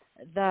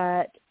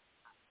that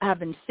have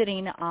been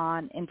sitting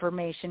on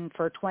information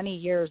for 20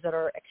 years that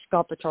are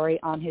exculpatory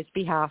on his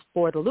behalf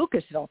for the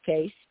Lucasville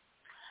case.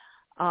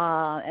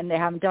 And they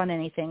haven't done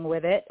anything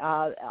with it.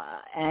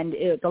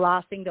 The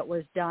last thing that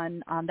was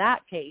done on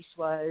that case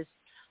was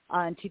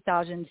in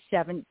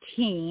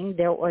 2017,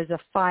 there was a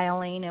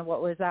filing, and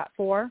what was that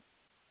for?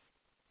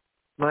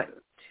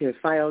 To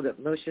file the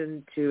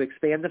motion to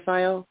expand the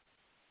file.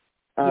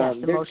 Yes,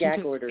 the motion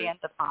gag to order. expand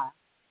the file.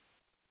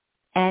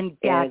 And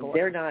gag order.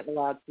 They're not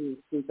allowed to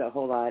speak a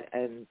whole lot,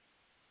 and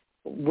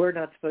we're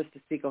not supposed to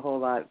speak a whole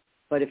lot,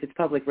 but if it's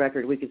public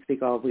record, we can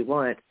speak all we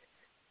want.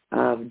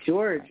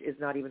 George is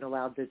not even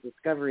allowed the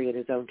discovery in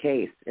his own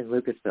case in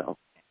Lucasville.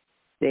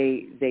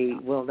 They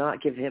will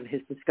not give him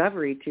his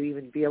discovery to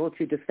even be able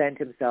to defend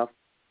himself.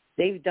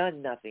 They've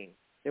done nothing.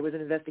 There was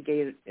an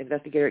investigator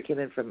that came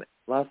in from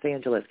Los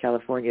Angeles,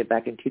 California,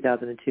 back in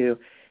 2002,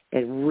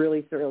 and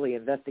really thoroughly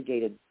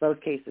investigated both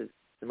cases,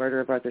 the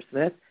murder of Arthur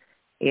Smith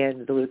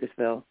and the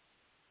Lucasville.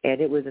 And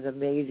it was an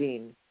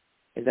amazing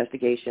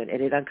investigation,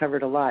 and it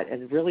uncovered a lot.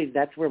 And really,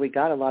 that's where we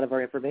got a lot of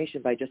our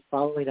information, by just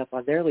following up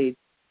on their lead.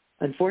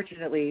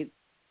 Unfortunately,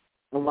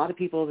 a lot of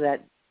people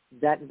that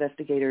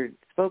investigator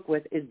spoke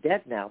with is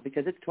dead now,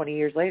 because it's 20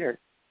 years later.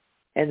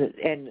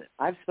 And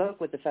I've spoke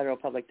with the federal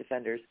public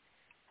defenders.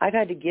 I've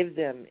had to give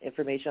them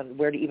information on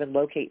where to even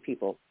locate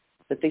people,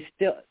 but they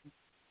still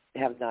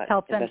have not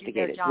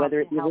investigated,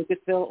 whether it be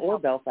Lucasville or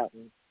Bell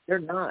Fountain. They're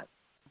not.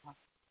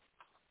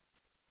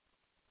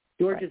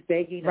 George is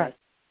begging us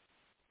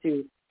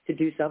to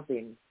do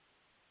something.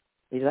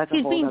 That's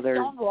He's being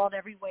stonewalled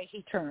everywhere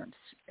he turns.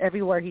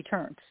 Everywhere he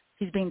turns,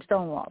 he's being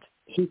stonewalled.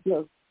 He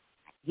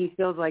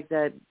feels like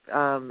that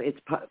it's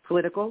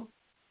political,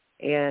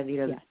 and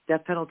the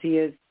death penalty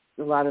is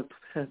a lot of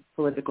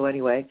political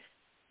anyway.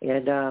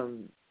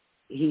 And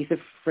he's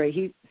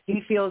afraid.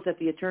 He feels that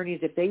the attorneys,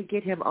 if they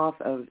get him off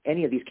of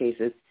any of these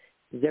cases,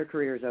 their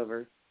career is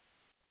over.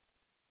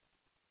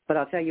 But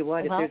I'll tell you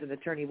what, if there's an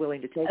attorney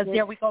willing to take it,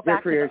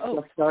 their career is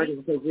just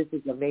starting, because this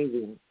is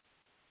amazing.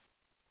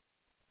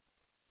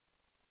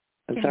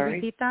 Can you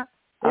repeat that?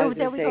 There we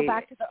go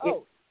back to the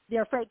oath.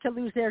 They're afraid to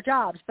lose their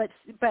jobs, but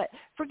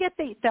forget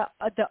the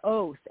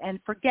oath, and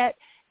forget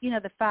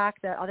the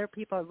fact that other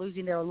people are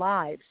losing their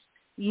lives.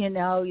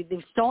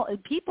 They've stolen.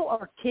 People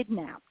are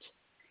kidnapped.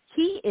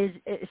 He is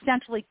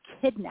essentially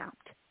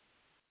kidnapped,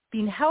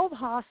 being held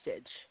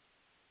hostage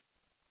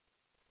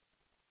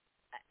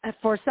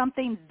for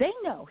something they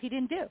know he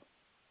didn't do.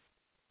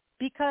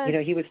 Because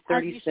he was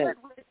 36.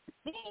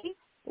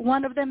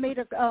 One of them made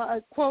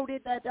a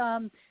quoted that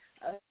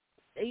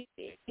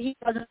he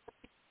wasn't.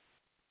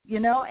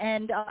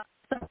 And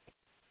the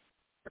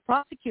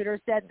prosecutor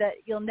said that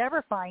you'll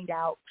never find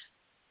out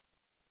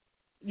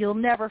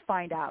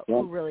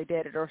who really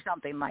did it, or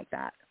something like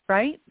that,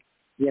 right?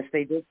 Yes,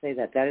 they did say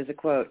that. That is a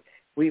quote.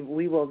 We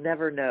will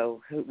never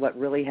know what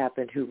really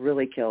happened, who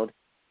really killed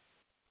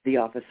the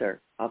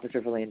officer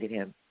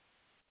Vallandigham.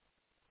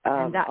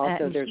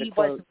 There's he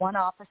was one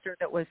officer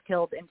that was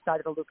killed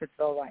inside of the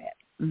Lucasville riot.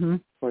 Mm-hmm.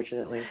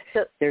 Fortunately.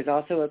 So, there's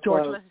also a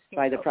quote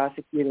by the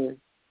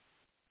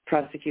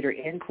prosecutor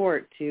in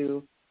court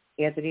to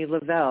Anthony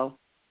Lavelle.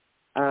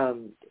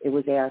 It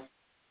was asked,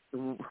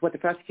 what the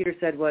prosecutor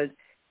said was,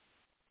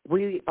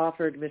 we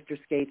offered Mr.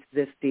 Skates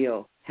this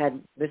deal.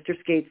 Had Mr.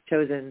 Skates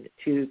chosen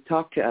to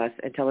talk to us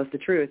and tell us the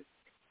truth,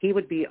 he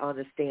would be on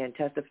the stand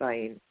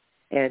testifying,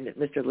 and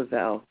Mr.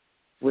 Lavelle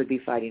would be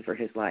fighting for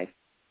his life.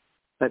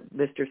 But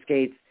Mr.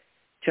 Skates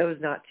chose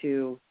not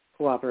to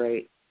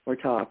cooperate or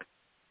talk,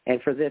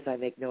 and for this I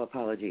make no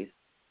apologies.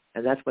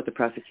 And that's what the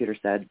prosecutor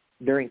said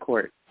during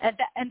court. And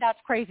that's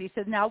crazy.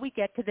 So now we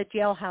get to the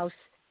jailhouse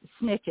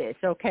snitches,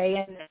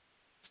 okay? And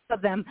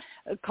of them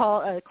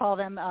call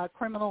them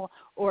criminal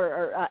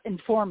or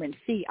informant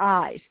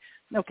CIs.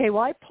 Okay,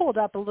 well, I pulled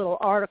up a little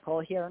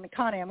article here, and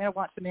Connie, I'm going to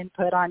want some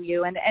input on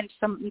you and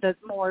some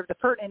more of the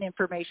pertinent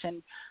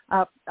information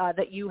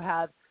that you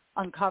have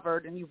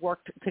uncovered and you've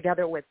worked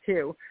together with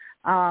too.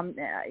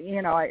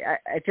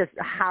 I just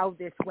how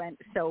this went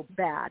so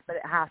bad, but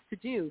it has to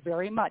do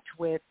very much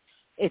with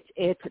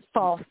it's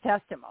false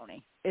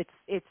testimony.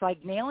 It's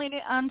like nailing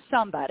it on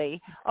somebody.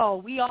 Oh,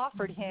 we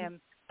offered him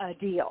a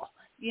deal.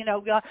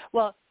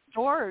 Well,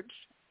 George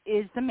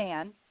is the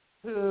man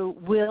who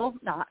will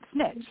not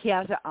snitch. He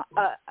has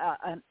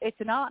it's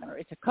an honor.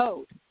 It's a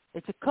code.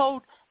 It's a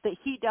code that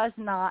he does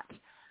not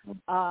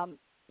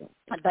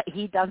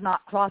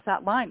cross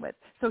that line with.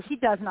 So he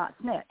does not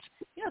snitch.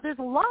 There's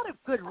a lot of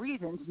good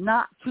reasons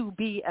not to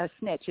be a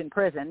snitch in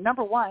prison.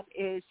 Number one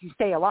is you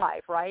stay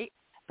alive, right?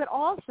 But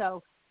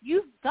also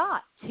you've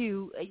got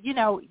to,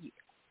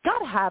 got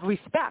to have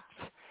respect.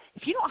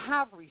 If you don't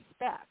have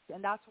respect,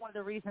 and that's one of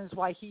the reasons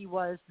why he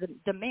was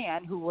the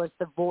man who was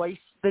the voice,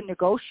 the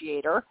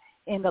negotiator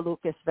in the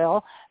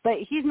Lucasville, but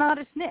he's not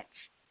a snitch.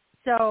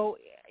 So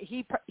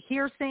he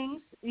hears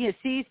things,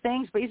 sees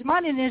things, but he's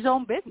minding his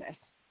own business.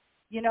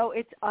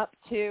 it's up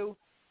to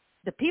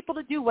the people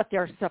to do what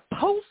they're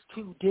supposed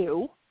to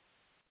do,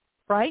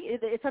 right?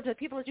 It's up to the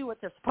people to do what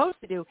they're supposed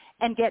to do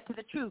and get to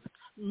the truth,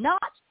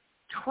 not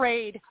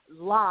trade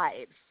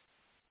lives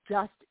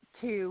just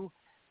to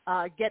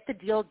get the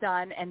deal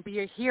done and be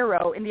a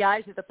hero in the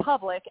eyes of the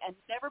public and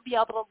never be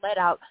able to let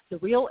out the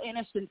real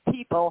innocent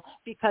people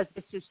because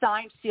this is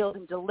signed, sealed,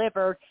 and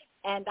delivered,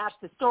 and that's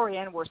the story,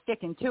 and we're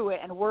sticking to it,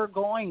 and we're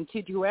going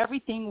to do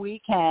everything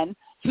we can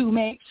to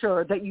make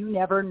sure that you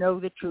never know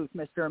the truth,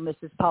 Mr. and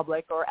Mrs.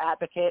 Public or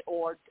advocate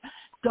or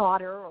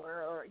daughter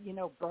or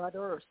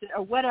brother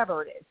or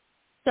whatever it is.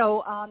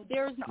 So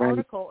there's an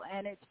article,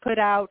 and it's put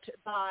out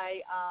by,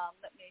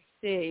 let me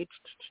see,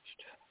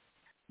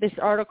 this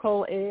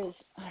article is,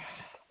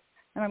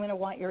 and I'm going to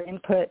want your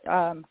input,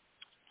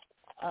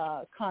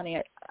 Connie,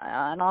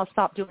 and I'll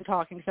stop doing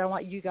talking because I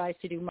want you guys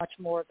to do much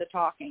more of the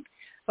talking.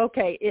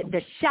 Okay,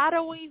 the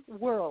shadowy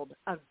world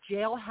of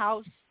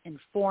jailhouse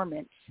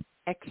informants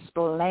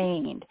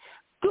explained.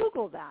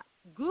 Google that.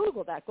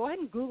 Go ahead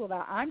and Google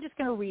that. I'm just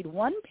going to read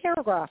one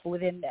paragraph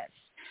within this.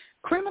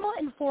 Criminal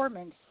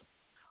informants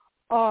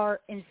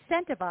are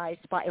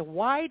incentivized by a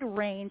wide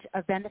range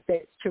of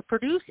benefits to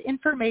produce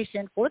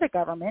information for the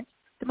government.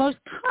 The most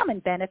common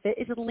benefit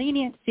is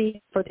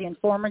leniency for the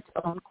informant's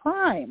own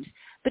crimes.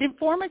 But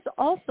informants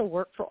also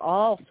work for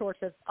all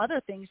sorts of other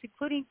things,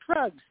 including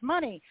drugs,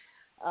 money,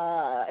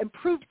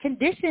 improved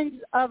conditions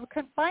of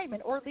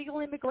confinement or legal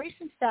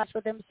immigration status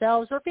for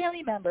themselves or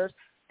family members.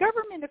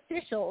 Government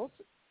officials,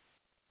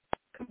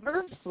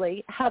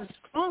 conversely, have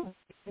strong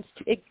reasons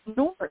to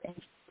ignore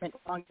informant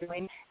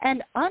wrongdoing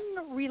and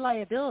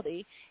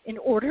unreliability in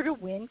order to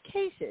win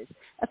cases.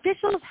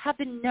 Officials have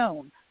been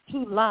known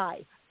to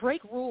lie,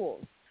 break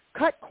rules,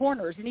 cut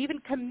corners, and even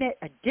commit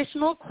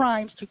additional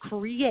crimes to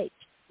create,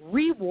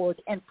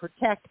 reward, and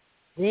protect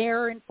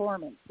their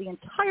informants. The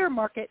entire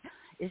market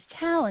is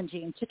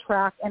challenging to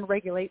track and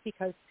regulate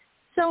because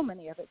so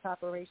many of its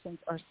operations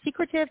are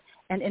secretive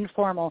and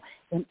informal.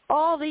 In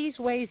all these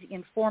ways, the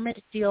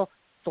informant deal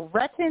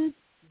threatens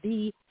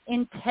the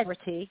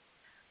integrity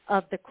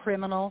of the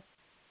criminal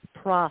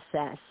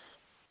process.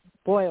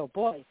 Boy, oh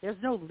boy, there's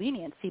no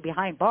leniency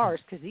behind bars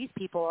because these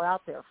people are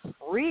out there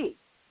free.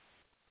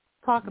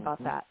 Talk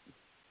about that.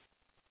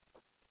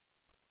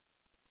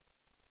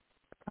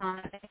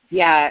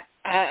 Yeah,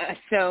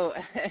 so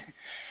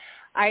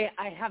I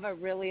have a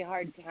really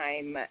hard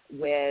time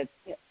with,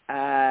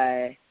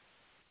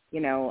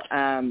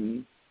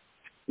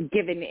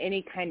 giving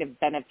any kind of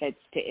benefits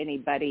to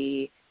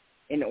anybody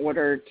in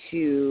order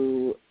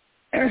to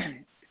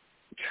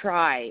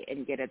try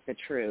and get at the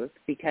truth,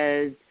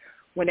 because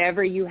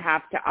whenever you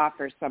have to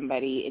offer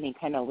somebody any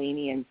kind of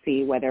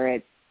leniency, whether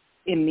it's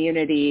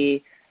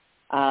immunity,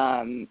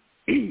 a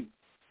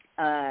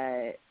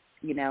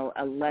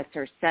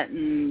lesser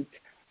sentence,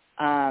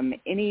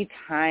 any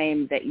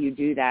time that you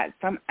do that,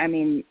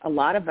 a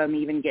lot of them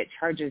even get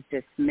charges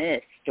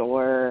dismissed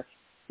or,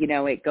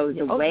 it goes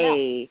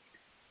away.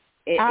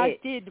 Yeah.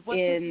 What's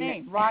his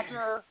name?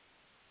 Roger.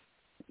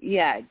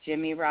 Yeah,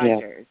 Jimmy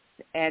Rogers.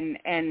 Yeah.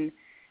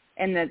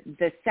 And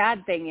the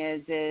sad thing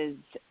is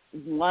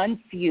once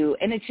you,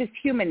 and it's just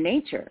human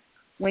nature,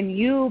 when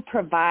you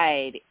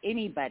provide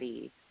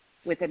anybody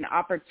with an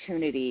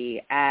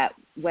opportunity at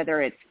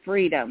whether it's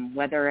freedom,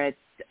 whether it's,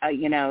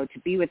 to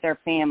be with their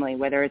family,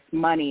 whether it's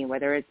money,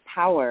 whether it's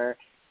power,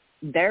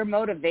 their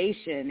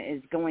motivation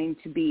is going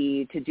to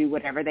be to do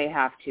whatever they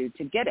have to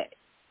get it.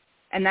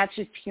 And that's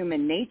just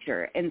human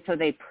nature. And so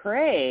they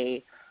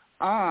prey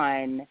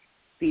on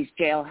these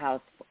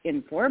jailhouse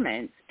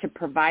informants to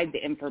provide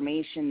the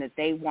information that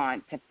they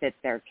want to fit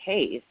their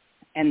case.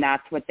 And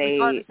that's what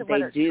they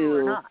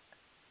do.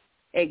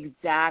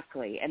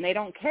 Exactly. And they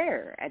don't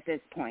care at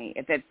this point.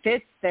 If it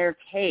fits their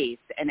case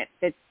and it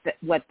fits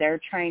what they're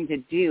trying to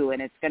do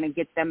and it's going to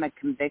get them a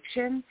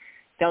conviction,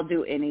 they'll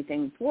do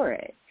anything for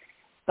it.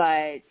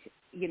 But,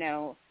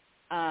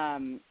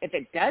 if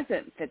it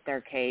doesn't fit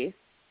their case,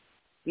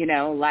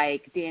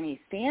 like Danny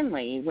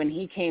Stanley, when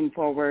he came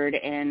forward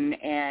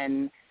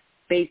and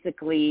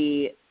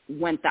basically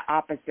went the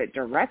opposite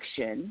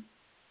direction,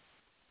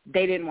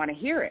 they didn't want to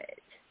hear it.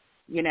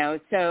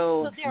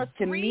 So there are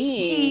to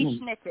me,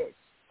 snitches,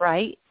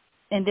 right?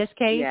 In this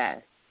case,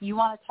 yes. You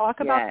want to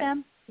talk about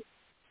them?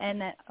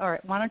 And then, all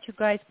right, why don't you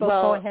guys both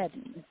go ahead?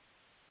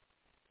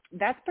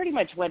 That's pretty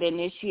much what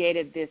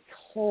initiated this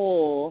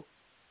whole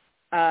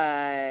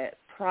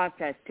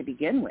process to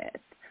begin with.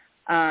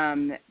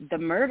 The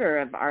murder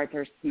of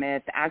Arthur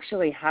Smith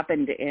actually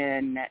happened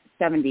in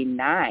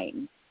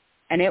 1979,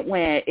 and it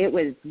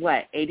was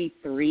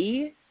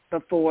 83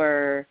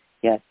 before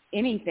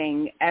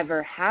anything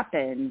ever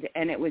happened,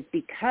 and it was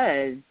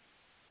because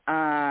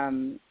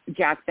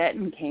Jack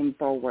Benton came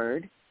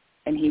forward,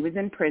 and he was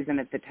in prison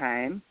at the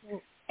time.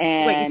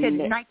 And wait, you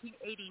said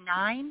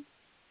 1989?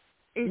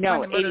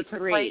 No,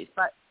 83.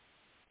 But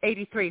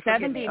 83.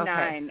 79.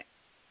 Okay.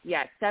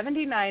 Yeah,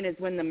 79 is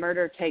when the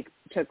murder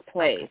took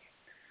place.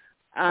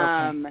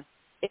 Okay.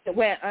 It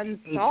went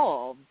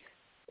unsolved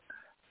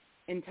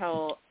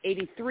until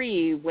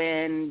 83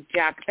 when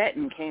Jack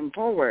Benton came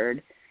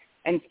forward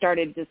and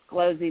started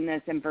disclosing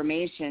this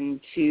information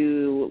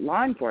to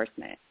law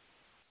enforcement.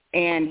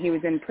 And he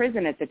was in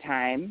prison at the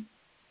time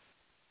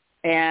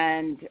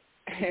and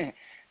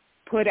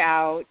put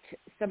out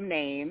some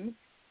names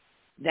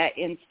that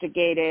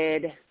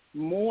instigated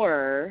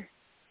more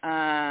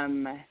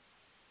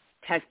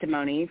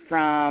testimony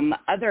from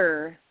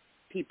other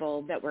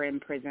people that were in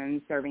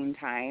prison serving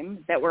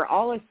time that were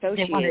all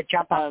associates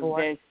of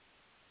this.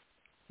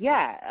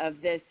 Yeah,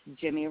 of this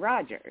Jimmy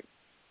Rogers.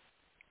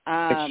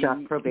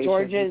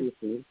 George's.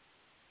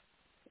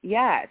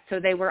 Yeah, so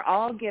they were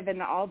all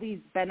given all these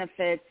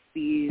benefits,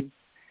 these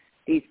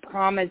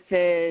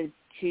promises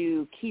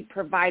to keep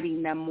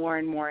providing them more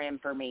and more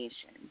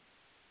information.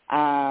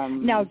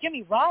 Now,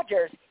 Jimmy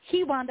Rogers,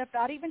 he wound up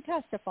not even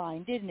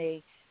testifying, didn't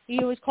he?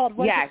 He was called,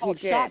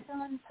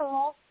 shotgun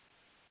parole?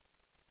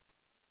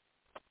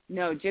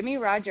 No, Jimmy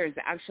Rogers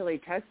actually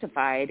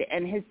testified,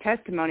 and his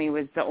testimony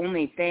was the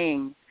only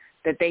thing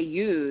that they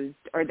used,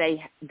 or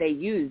they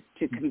used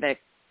to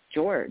convict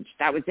George.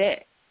 That was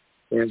it.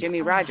 Yeah.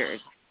 Jimmy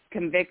Rogers,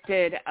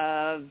 convicted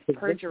of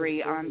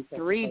perjury on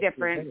 3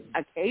 different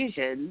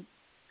occasions.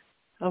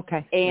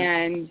 Okay.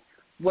 And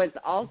was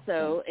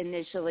also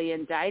initially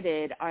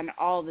indicted on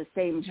all the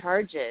same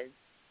charges.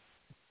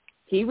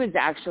 He was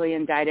actually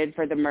indicted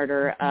for the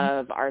murder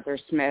of Arthur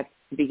Smith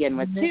to begin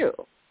with, too.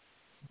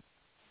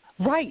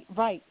 Right.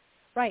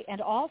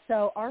 And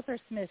also Arthur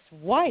Smith's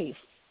wife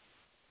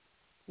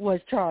was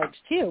charged,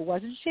 too,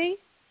 wasn't she?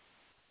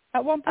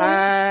 At one point?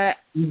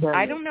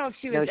 I don't know if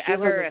she was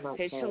ever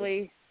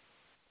officially.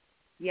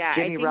 Yeah,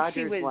 Jimmy I think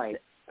Rogers' she was. Wife.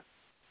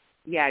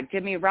 Yeah,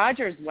 Jimmy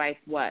Rogers' wife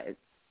was.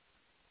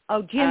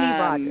 Oh, Jimmy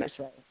Rogers'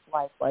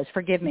 wife was.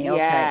 Forgive me. Okay.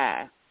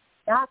 Yeah.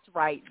 That's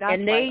right.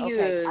 And they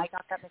used. I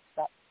got that mixed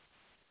up.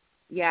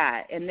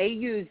 Yeah, and they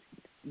used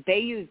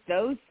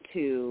those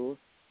two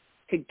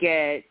to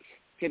get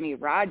Jimmy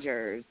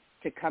Rogers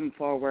to come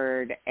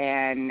forward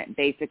and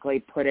basically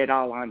put it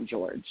all on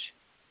George.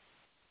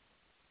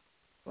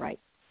 Right.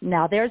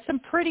 Now, there's some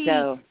pretty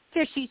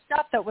fishy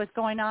stuff that was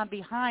going on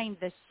behind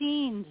the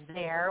scenes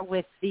there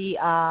with the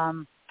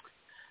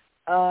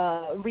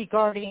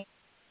regarding.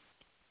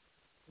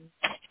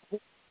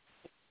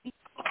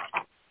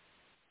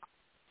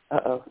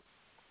 Uh-oh.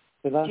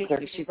 We lost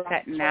her. She's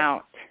cutting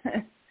out.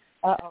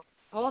 Uh-oh.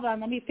 Hold on.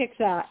 Let me fix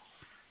that.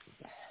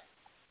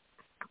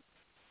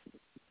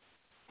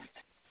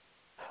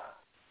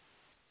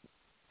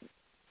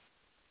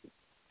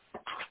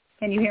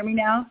 Can you hear me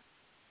now?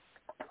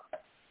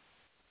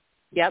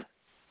 Yep.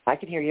 I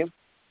can hear you.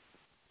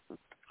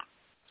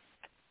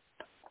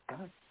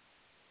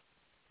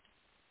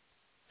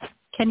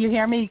 Can you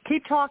hear me?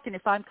 Keep talking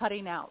if I'm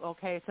cutting out.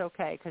 Okay, it's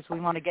okay, because we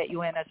want to get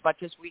you in as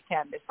much as we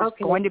can. This is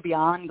going to be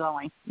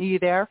ongoing. Are you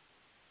there?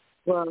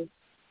 Well,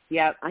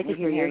 yeah, I can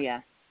hear you.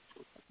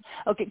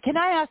 Okay, can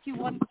I ask you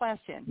one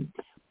question?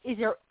 Is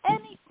there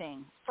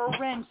anything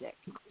forensic,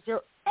 is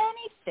there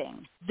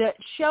anything that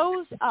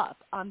shows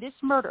up on this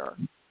murder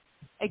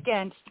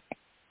against,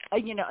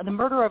 the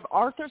murder of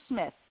Arthur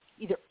Smith,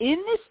 either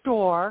in this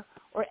store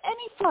or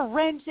any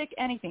forensic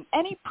anything,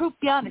 any proof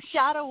beyond a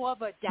shadow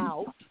of a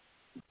doubt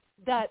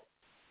that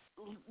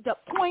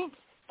points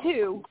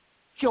to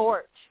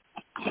George?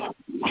 Is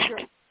there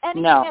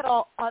anything at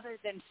all other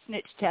than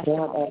snitch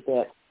testimony?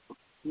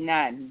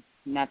 None.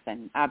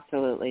 Nothing.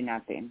 Absolutely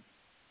nothing.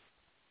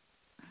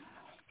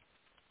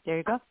 There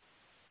you go.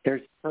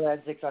 There's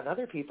forensics on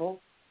other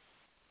people.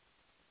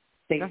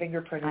 They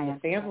fingerprinted the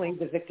family,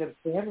 the victim's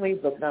family,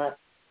 but not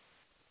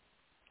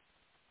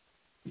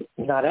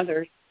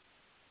others.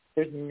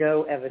 There's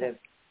no evidence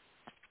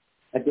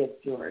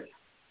against George.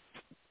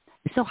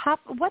 So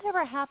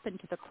whatever happened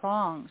to the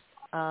prongs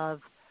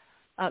of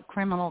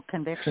criminal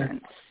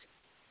convictions,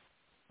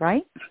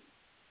 right?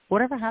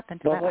 Whatever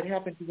happened to that? What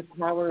happened to the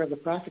power of the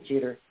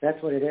prosecutor?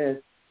 That's what it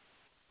is.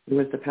 It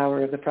was the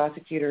power of the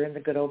prosecutor and the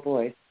good old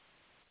boys.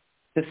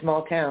 The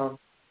small town.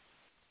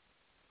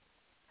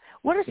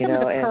 What are some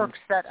of the perks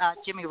that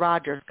Jimmy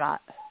Rogers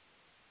got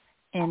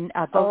in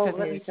both of his?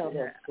 Let me tell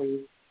this,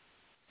 please.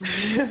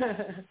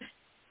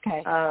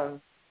 Okay.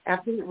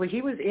 When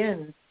he was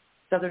in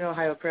Southern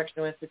Ohio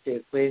Correctional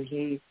Institute, when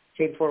he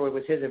came forward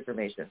with his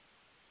information,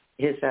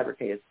 his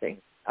fabricated thing,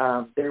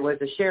 there was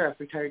a sheriff,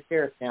 retired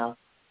sheriff now.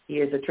 He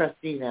is a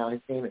trustee now.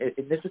 His name,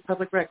 and this is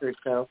public record,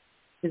 so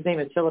his name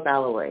is Philip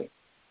Alloway.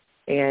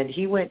 And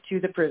he went to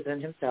the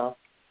prison himself,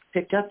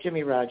 picked up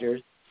Jimmy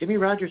Rogers. Jimmy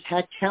Rogers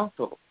had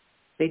counsel.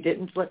 They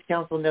didn't let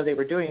counsel know they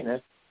were doing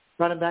this.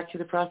 Brought him back to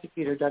the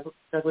prosecutor, Douglas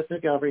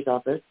McGilvery's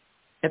office,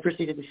 and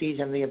proceeded to feed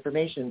him the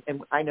information.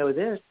 And I know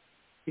this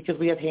because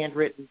we have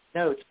handwritten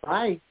notes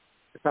by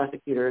the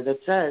prosecutor that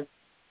says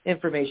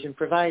information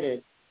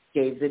provided,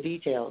 gave the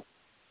details.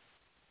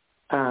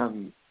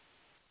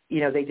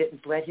 They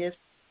didn't let his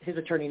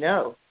attorney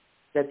know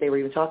that they were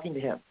even talking to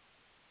him.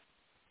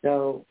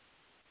 So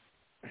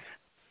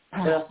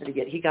what else did he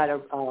get? He got a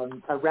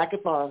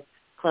racquetball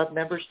club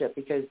membership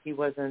because he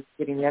wasn't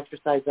getting the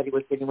exercise that he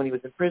was getting when he was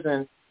in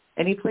prison.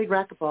 And he played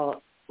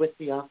racquetball with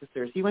the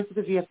officers. He went to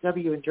the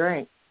VFW and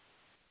drank.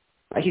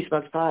 He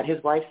smoked pot.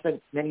 His wife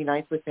spent many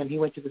nights with him. He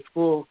went to the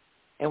school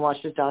and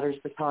watched his daughter's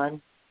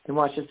baton and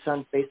watched his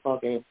son's baseball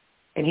game.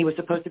 And he was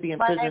supposed to be in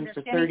prison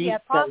for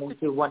 37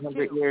 to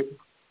 100 years.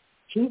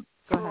 He's too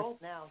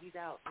old now. He's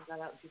out. He got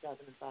out in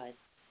 2005.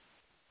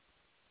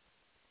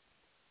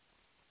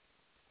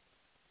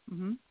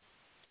 Mm-hmm.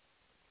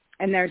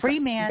 And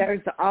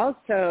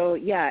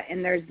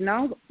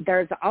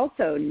there's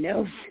also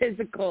no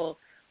physical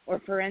or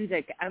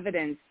forensic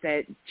evidence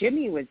that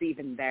Jimmy was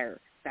even there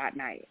that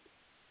night.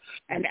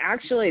 And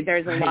actually,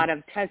 there's a lot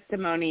of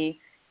testimony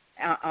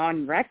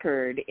on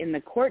record in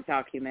the court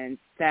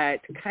documents that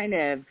kind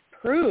of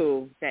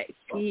prove that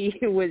he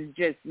was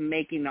just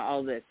making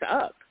all this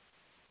up.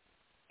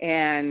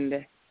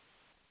 And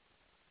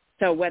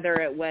so whether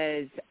it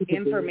was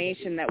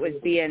information that was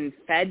being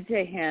fed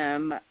to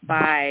him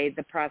by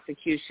the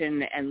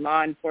prosecution and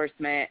law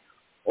enforcement,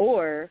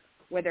 or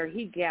whether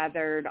he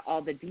gathered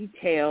all the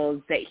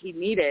details that he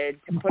needed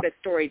to put a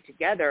story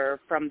together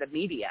from the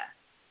media.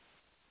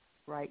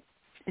 Right.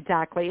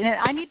 Exactly. And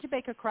I need to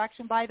make a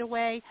correction, by the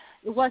way.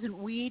 It wasn't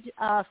weed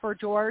for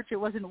George. It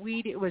wasn't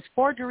weed. It was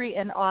forgery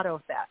and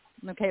auto theft.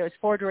 Okay, it was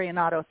forgery and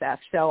auto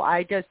theft. So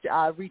I just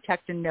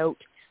rechecked a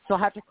note. So I'll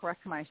have to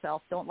correct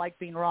myself. Don't like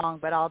being wrong,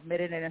 but I'll admit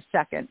it in a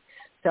second.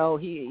 So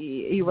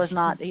he was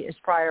not, his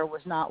prior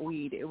was not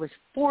weed. It was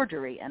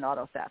forgery and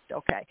auto theft.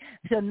 Okay.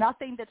 So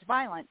nothing that's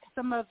violent.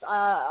 Some of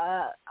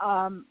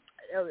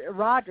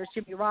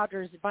Jimmy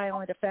Rogers'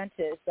 violent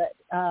offenses that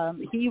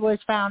he was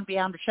found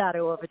beyond a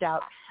shadow of a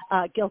doubt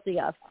guilty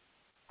of.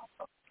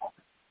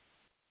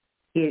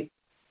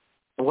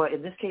 Well,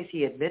 in this case,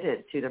 he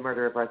admitted to the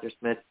murder of Arthur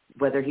Smith.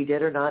 Whether he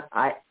did or not,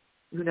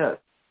 who knows?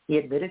 He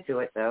admitted to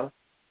it, though.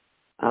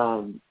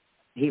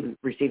 He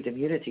received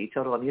immunity,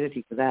 total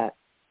immunity for that.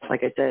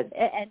 Like I said,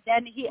 and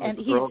then he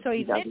admits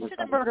to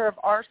the murder of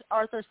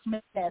Arthur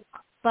Smith.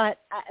 But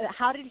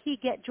how did he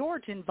get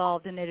George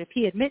involved in it? If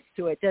he admits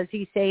to it, does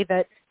he say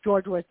that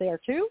George was there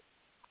too?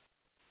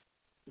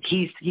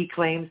 He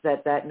claims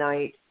that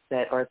night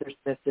that Arthur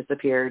Smith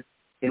disappeared,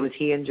 it was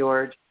he and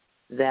George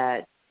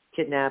that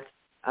kidnapped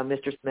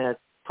Mr. Smith,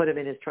 put him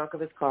in his trunk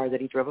of his car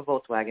that he drove a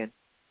Volkswagen,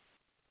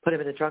 put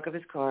him in the trunk of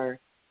his car,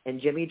 and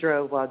Jimmy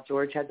drove while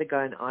George had the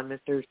gun on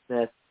Mr.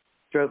 Smith,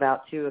 drove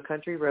out to a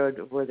country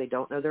road where they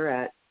don't know they're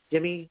at.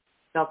 Jimmy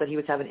felt that he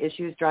was having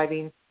issues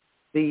driving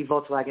the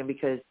Volkswagen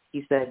because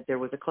he said there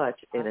was a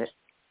clutch in it.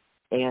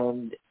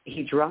 And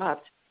he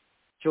dropped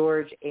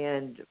George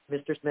and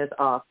Mr. Smith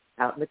off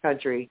out in the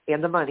country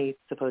and the money,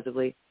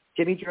 supposedly.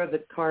 Jimmy drove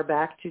the car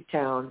back to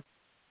town,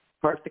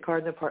 parked the car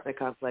in the apartment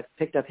complex,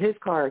 picked up his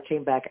car,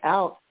 came back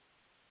out,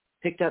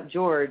 picked up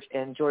George,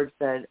 and George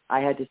said, I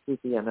had to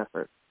speak to him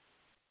first.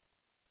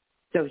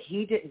 So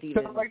he didn't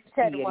even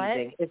see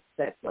anything.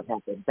 That's what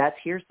happened. That's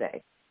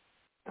hearsay.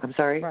 I'm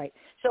sorry? Right.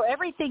 So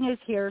everything is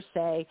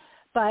hearsay,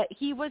 but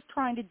he was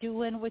trying to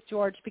do in with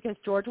George because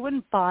George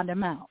wouldn't bond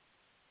him out.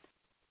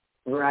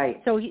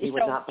 Right. So he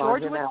would not bond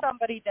George him was out.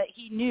 Somebody that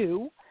he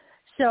knew,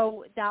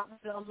 so that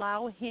would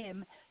allow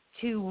him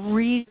to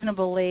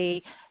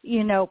reasonably,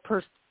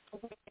 persuade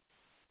the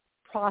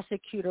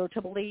prosecutor to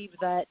believe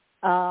that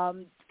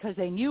because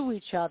they knew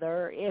each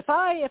other. If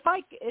I,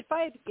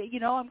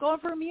 I'm going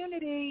for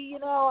immunity.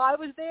 I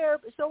was there,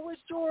 but so was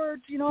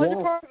George. I was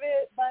a part of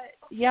it, but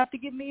you have to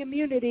give me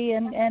immunity,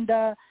 and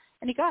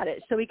he got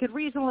it. So he could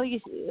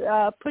reasonably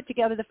put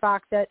together the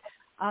fact that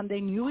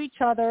they knew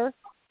each other.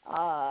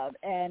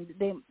 And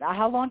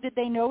how long did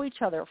they know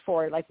each other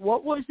for? Like,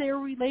 what was their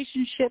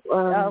relationship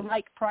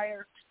like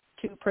prior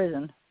to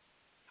prison?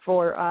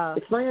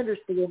 It's my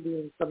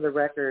understanding from the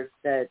records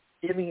that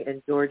Jimmy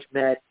and George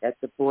met at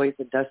the Boys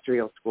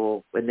Industrial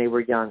School when they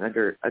were young,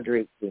 under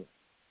 18.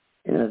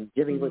 And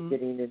Jimmy was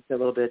getting into a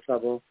little bit of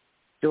trouble.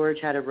 George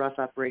had a rough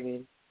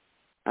upbringing.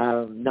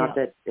 Not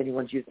that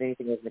anyone's using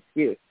anything as an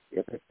excuse.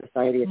 If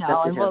society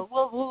accepted him.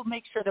 We'll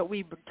make sure that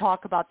we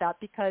talk about that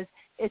because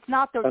it's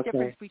not the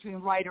difference between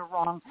right or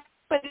wrong,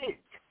 but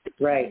it's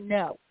right.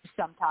 No,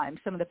 sometimes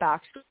some of the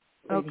backstory.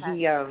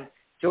 Okay.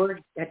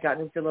 George had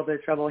gotten into a little bit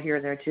of trouble here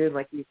and there too,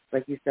 like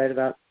you said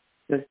about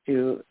those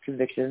two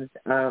convictions.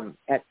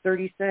 At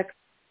 36,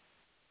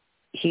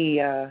 he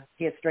had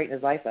straightened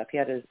his life up. He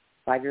had his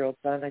 5-year-old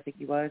son, I think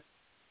he was.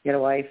 He had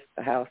a wife,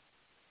 a house.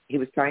 He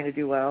was trying to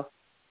do well,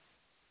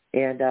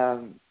 and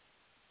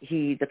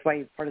that's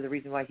why part of the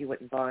reason why he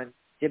wouldn't bond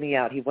Jimmy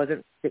out. He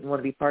didn't want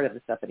to be part of the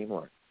stuff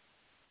anymore.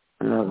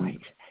 Right.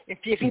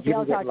 If he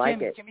bails out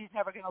Jimmy's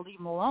never going to leave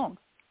him alone.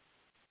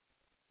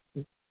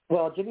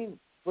 Well, Jimmy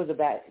was a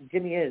bad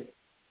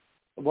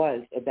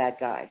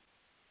guy.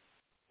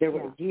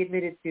 He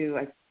admitted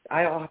to.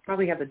 I'll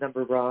probably have the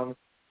number wrong,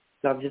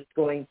 so I'm just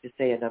going to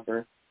say a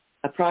number.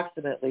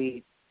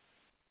 Approximately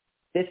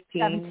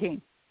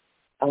 17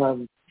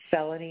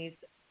 felonies,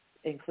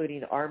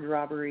 including armed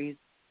robberies,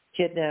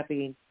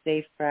 kidnapping,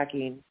 safe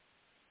cracking,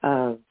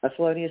 a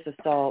felonious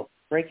assault,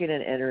 breaking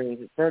and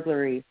entering,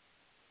 burglary,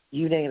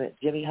 you name it.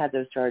 Jimmy had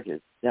those charges.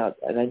 Now,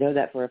 and I know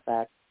that for a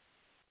fact.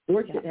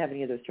 George didn't have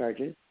any of those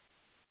charges.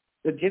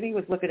 So Jimmy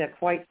was looking at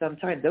quite some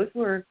time. Those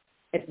were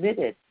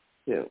admitted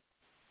to.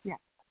 Yeah.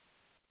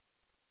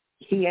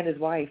 He and his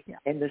wife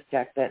in this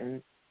death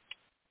sentence.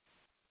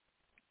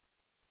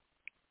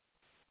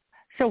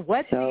 So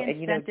what's the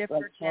incentive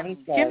for Jimmy?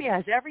 Jimmy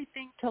has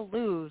everything to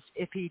lose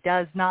if he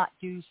does not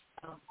do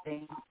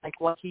something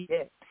like what he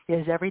did. He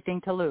has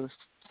everything to lose.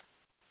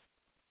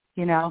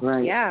 You know?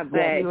 Right. Yeah, but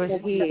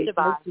he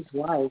charged his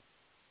wife.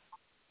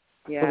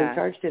 Yeah. Well, he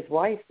charged his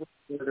wife with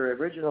murder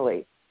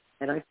originally.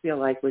 And I feel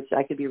like, which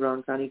I could be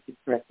wrong, Connie could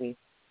correct me,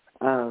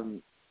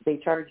 they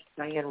charged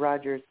Diane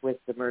Rogers with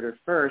the murder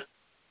first.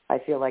 I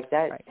feel like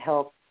that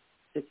helped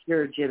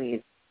secure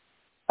Jimmy's,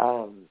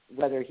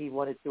 whether he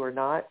wanted to or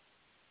not,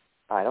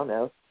 I don't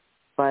know.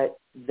 But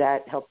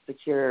that helped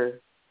secure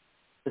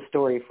the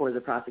story for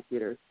the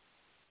prosecutor.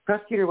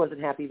 Prosecutor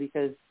wasn't happy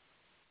because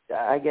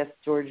I guess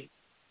George,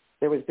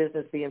 there was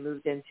business being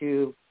moved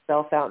into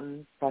Bell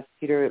Fountain.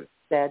 Prosecutor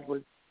said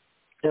was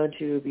known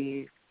to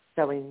be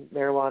selling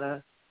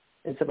marijuana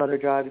and some other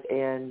drugs,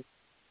 and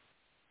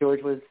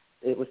it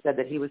was said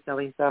that he was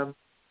selling some.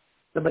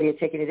 Somebody had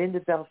taken it into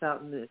Bell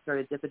Fountain and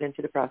started dipping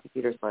into the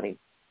prosecutor's money.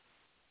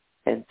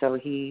 And so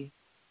he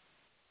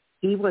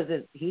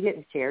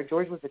didn't care.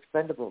 George was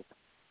expendable.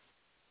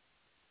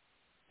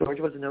 George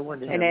was no one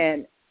to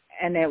him.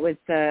 And it was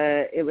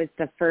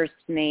the first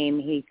name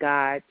he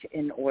got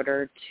in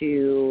order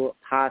to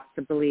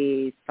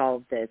possibly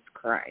solve this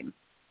crime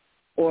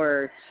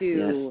or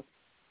to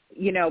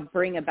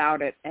bring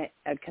about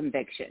a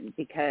conviction,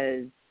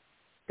 because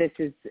this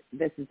is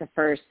the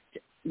first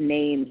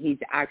name he's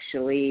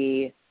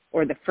actually,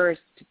 or the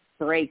first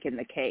break in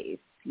the case,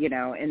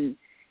 and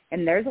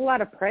there's a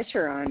lot of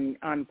pressure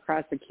on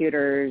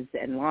prosecutors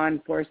and law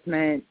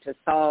enforcement to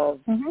solve,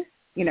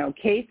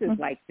 cases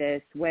like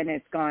this when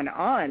it's gone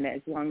on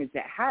as long as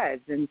it has.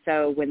 And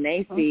so when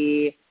they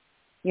see,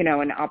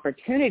 an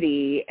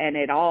opportunity and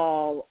it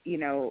all,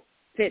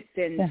 fits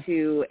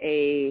into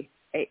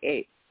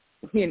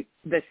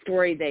the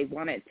story they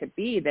want it to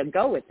be, they'll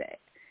go with it.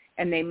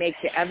 And they make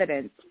the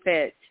evidence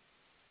fit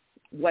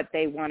what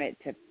they want it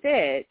to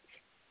fit,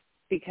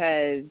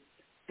 because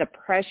the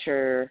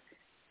pressure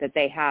that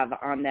they have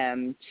on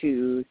them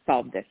to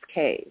solve this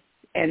case.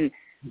 And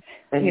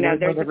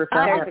there's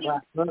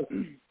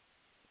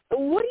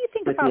what do you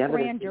think about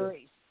grand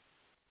juries?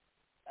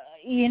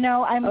 I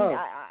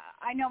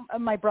know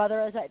my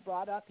brother, as I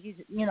brought up, he's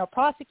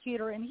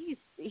prosecutor, and he's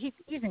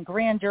in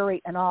grand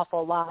jury an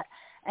awful lot.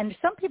 And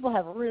some people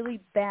have really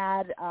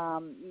bad,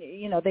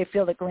 they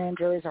feel that grand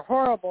juries are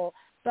horrible.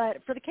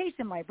 But for the case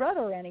of my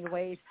brother,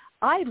 anyways,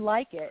 I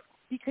like it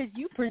because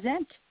you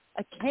present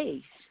a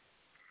case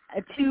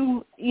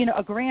to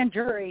a grand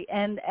jury,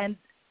 and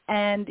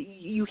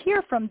you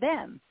hear from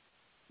them.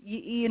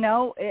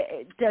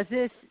 Does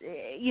this?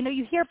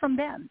 You hear from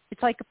them.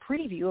 It's like a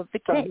preview of the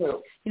case.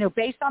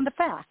 Based on the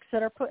facts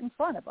that are put in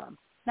front of them,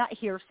 not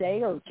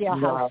hearsay or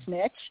jailhouse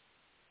snitch.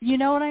 You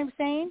know what I'm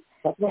saying?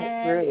 That's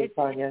not true,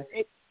 Tanya.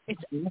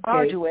 It's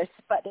arduous,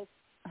 but it's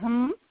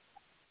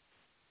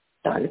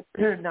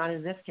not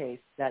in this case.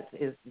 That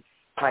is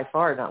by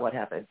far not what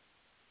happened.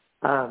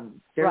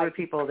 There were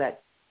people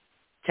that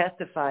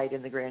testified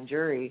in the grand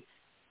jury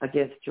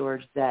against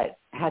George that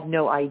had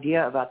no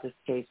idea about this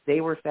case.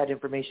 They were fed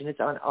information. It's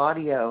on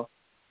audio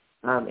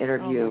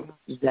interview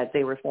that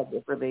they were fed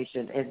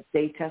information, and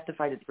they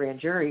testified at the grand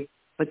jury,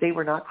 but they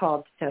were not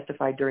called to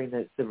testify during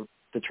the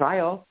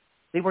trial.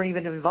 They weren't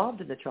even involved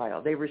in the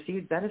trial. They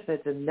received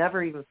benefits and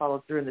never even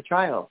followed through in the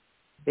trial.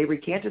 They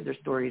recanted their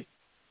stories.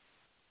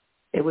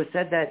 It was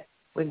said that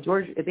when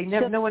George,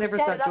 no one ever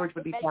thought George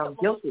would be found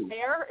guilty.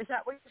 Fair? Is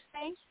that what you're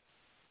saying?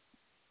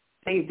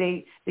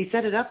 They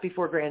set it up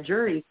before grand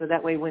jury, so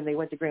that way when they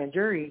went to grand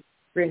jury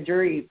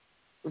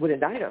would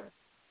indict him.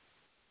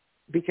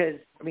 Because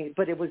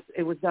but it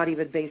was not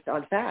even based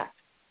on fact.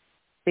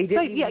 They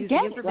didn't use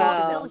the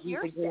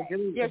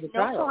information. There's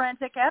no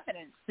forensic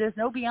evidence. There's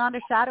no beyond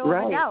a shadow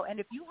of a doubt. And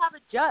if you have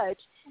a judge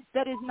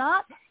that is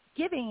not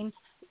giving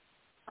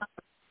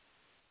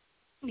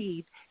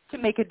need to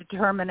make a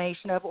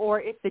determination of, or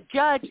if the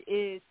judge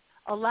is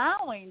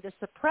allowing the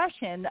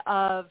suppression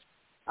of,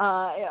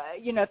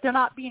 if they're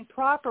not being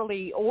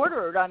properly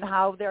ordered on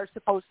how they're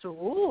supposed to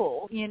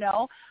rule,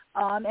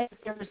 if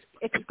there's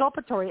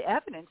exculpatory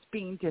evidence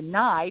being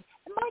denied,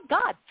 and my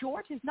God,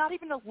 George is not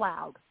even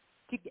allowed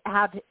to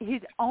have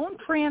his own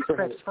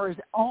transcripts for his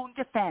own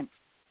defense.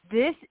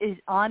 This is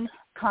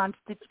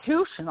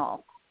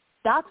unconstitutional.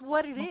 That's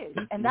what it is,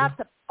 and that's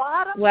the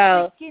bottom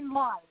freaking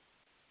line.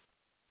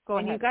 Go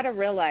ahead. And you got to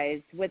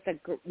realize with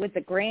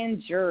the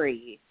grand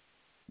jury,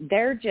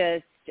 they're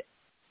just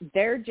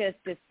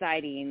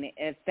deciding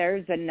if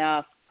there's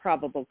enough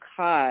probable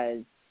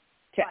cause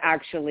to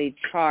actually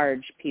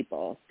charge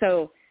people.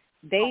 So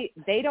they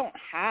don't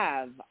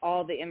have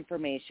all the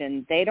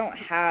information. They don't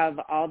have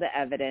all the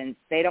evidence.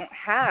 They don't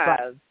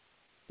have,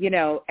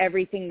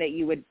 everything that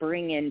you would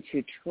bring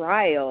into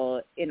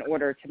trial in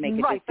order to make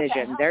a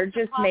decision. They're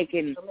just make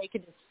a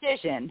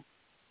decision.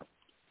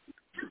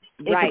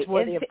 Right.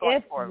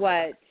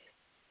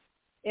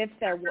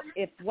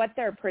 if what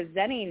they're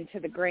presenting to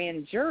the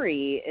grand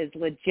jury is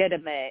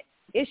legitimate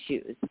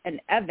issues and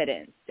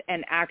evidence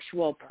and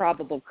actual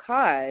probable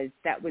cause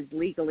that was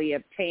legally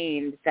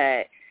obtained,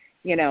 that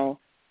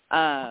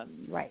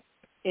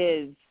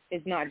is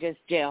not just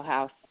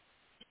jailhouse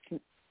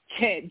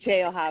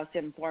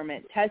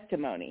informant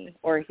testimony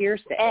or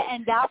hearsay.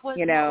 And that was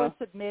what was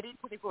submitted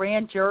to the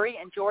grand jury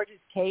in George's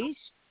case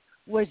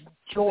was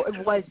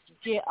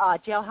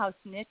jailhouse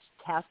snitch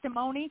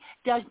testimony.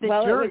 Does the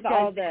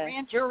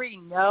grand jury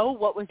know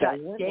what was at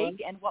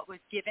stake and what was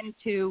given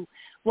to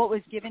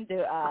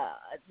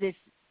this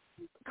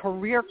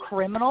career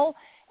criminal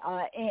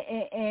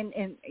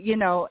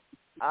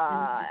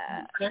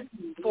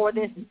for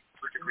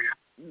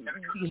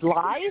these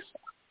lies?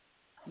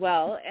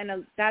 Well,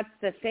 and that's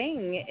the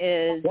thing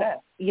is,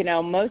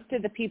 most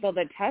of the people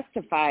that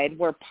testified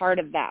were part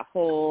of that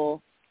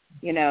whole,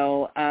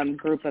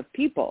 group of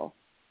people.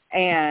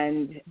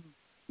 And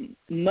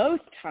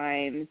most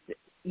times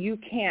you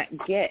can't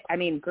get,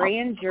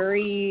 grand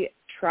jury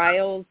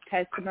trials,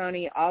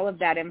 testimony, all of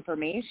that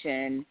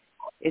information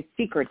is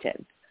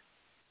secretive.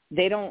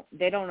 They don't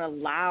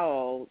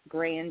allow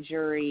grand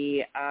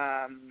jury,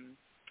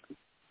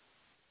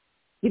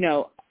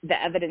 the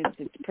evidence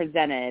that's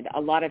presented. A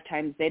lot of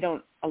times they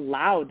don't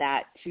allow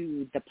that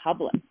to the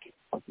public.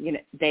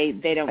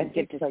 They don't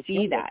get to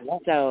see that.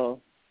 So,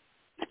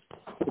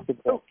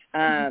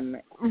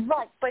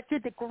 right. But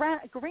did the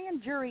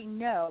grand jury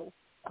know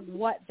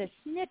what the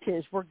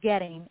snitches were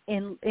getting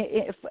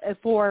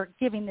for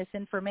giving this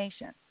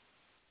information?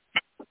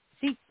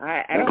 See,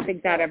 I don't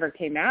think that ever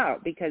came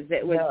out because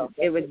it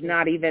was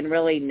not even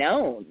really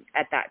known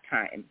at that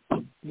time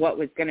what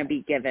was going to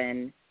be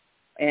given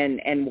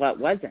and what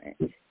wasn't.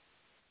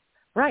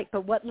 Right,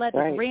 but what led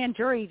the grand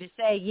jury to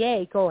say,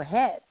 "Yay, go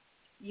ahead"?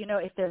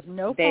 If there's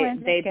no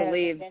forensic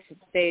evidence,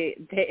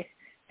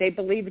 they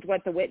believed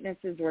what the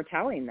witnesses were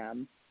telling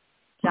them.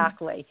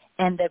 Exactly,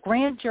 and the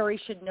grand jury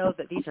should know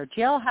that these are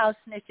jailhouse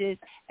snitches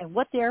and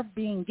what they're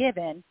being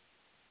given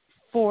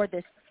for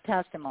this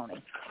testimony.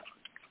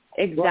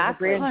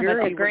 Exactly, well,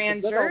 the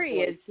grand jury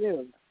is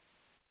too.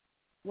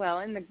 Well,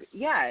 and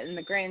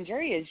the grand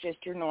jury is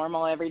just your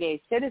normal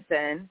everyday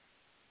citizen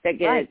that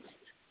gets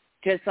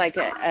just like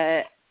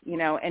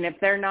and if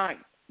they're not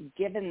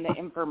given the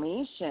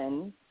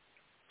information,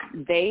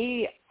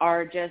 they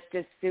are just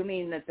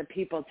assuming that the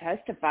people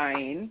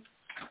testifying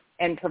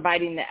and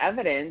providing the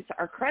evidence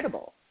are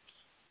credible.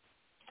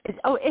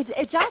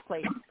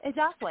 Exactly. And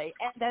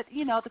that,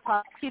 the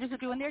prosecutors are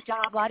doing their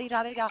job,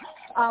 la-di-da-di-da.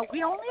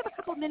 We only have a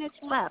couple minutes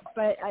left,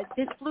 but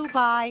this flew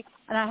by,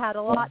 and I had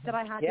a lot that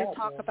I had to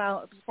talk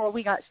about before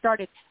we got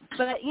started.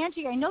 But,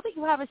 Angie, I know that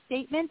you have a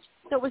statement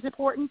that was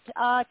important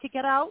to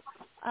get out.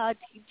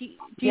 Do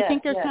you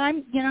think there's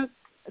time?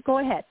 Go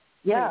ahead.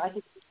 Yeah, I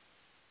think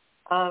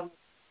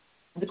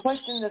the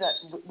question that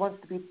wants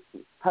to be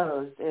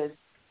posed is,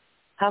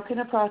 how can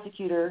a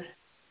prosecutor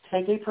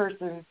take a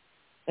person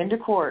into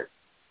court,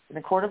 in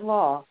a court of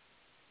law,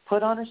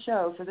 put on a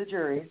show for the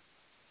jury,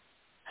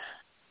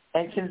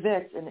 and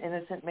convict an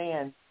innocent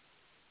man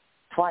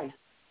twice?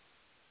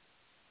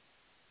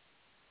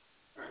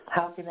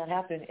 How can that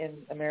happen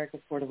in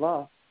America's court of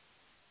law?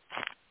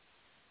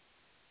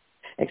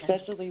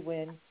 Especially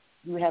when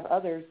you have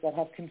others that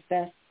have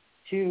confessed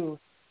to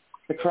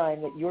the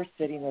crime that you're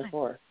sitting there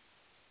for.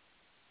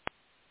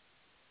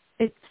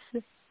 It's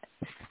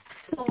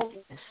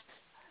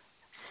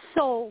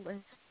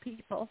soulless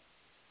people.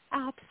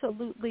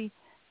 Absolutely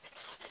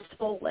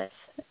soulless.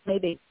 May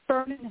they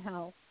burn in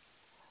hell.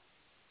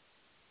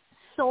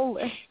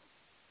 Soulless.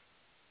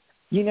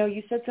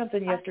 You said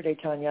something yesterday,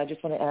 Tanya. I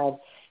just want to add.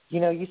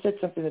 You said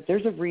something that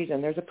there's a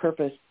reason, there's a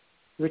purpose.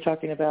 We were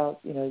talking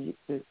about, the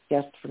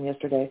guest from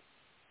yesterday,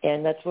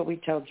 and that's what we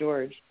tell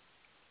George.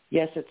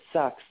 Yes, it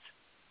sucks.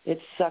 It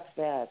sucks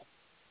bad.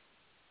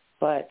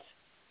 But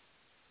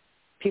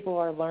people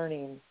are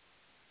learning,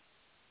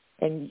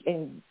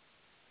 and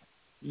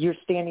you're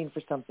standing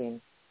for something.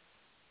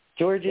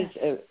 George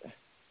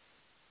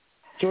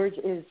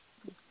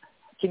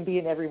can be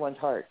in everyone's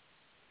heart,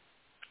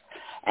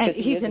 and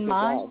he's in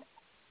mine.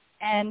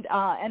 And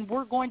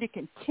we're going to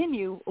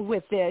continue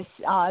with this.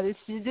 This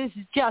is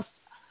just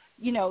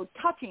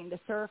touching the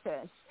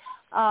surface.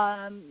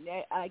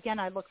 Again,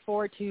 I look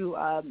forward to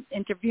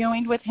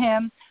interviewing with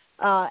him,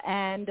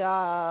 and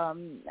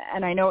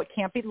I know it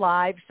can't be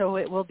live, so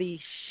it will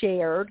be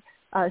shared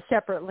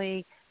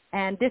separately.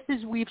 And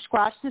we've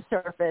scratched the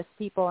surface,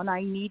 people, and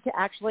I need to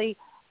actually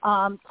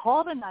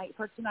call tonight.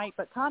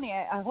 But Connie,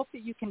 I hope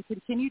that you can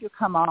continue to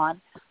come on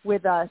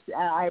with us.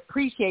 I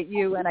appreciate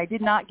you, and I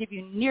did not give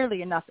you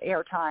nearly enough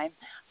airtime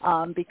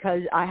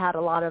because I had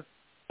a lot of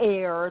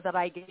air that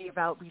I gave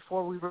out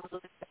before we were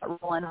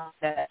rolling on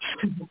that.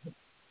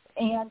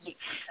 Angie,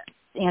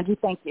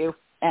 thank you.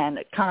 And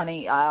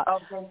Connie,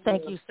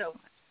 thank you so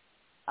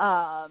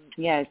much.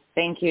 Yes,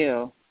 thank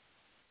you.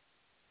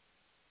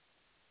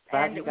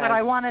 And what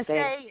I want to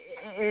say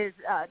is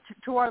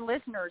to our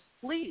listeners,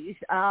 please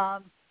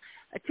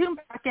tune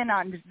back in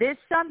on this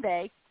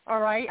Sunday. All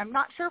right, I'm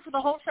not sure for the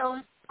whole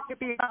show to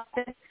be about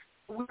this.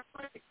 We're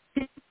going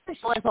to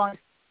as long as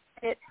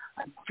it.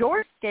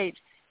 George Skatzes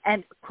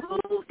and who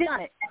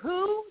done it?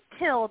 Who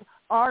killed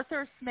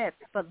Arthur Smith?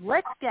 But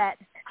let's get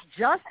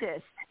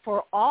justice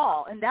for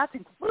all, and that's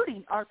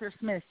including Arthur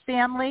Smith's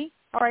family.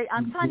 All right,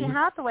 I'm Tanya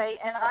Hathaway,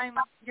 and I'm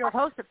your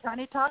host of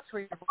Tanya Talks,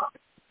 where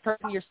you're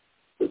your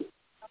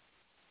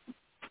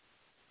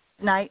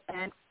night,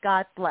 and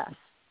God bless.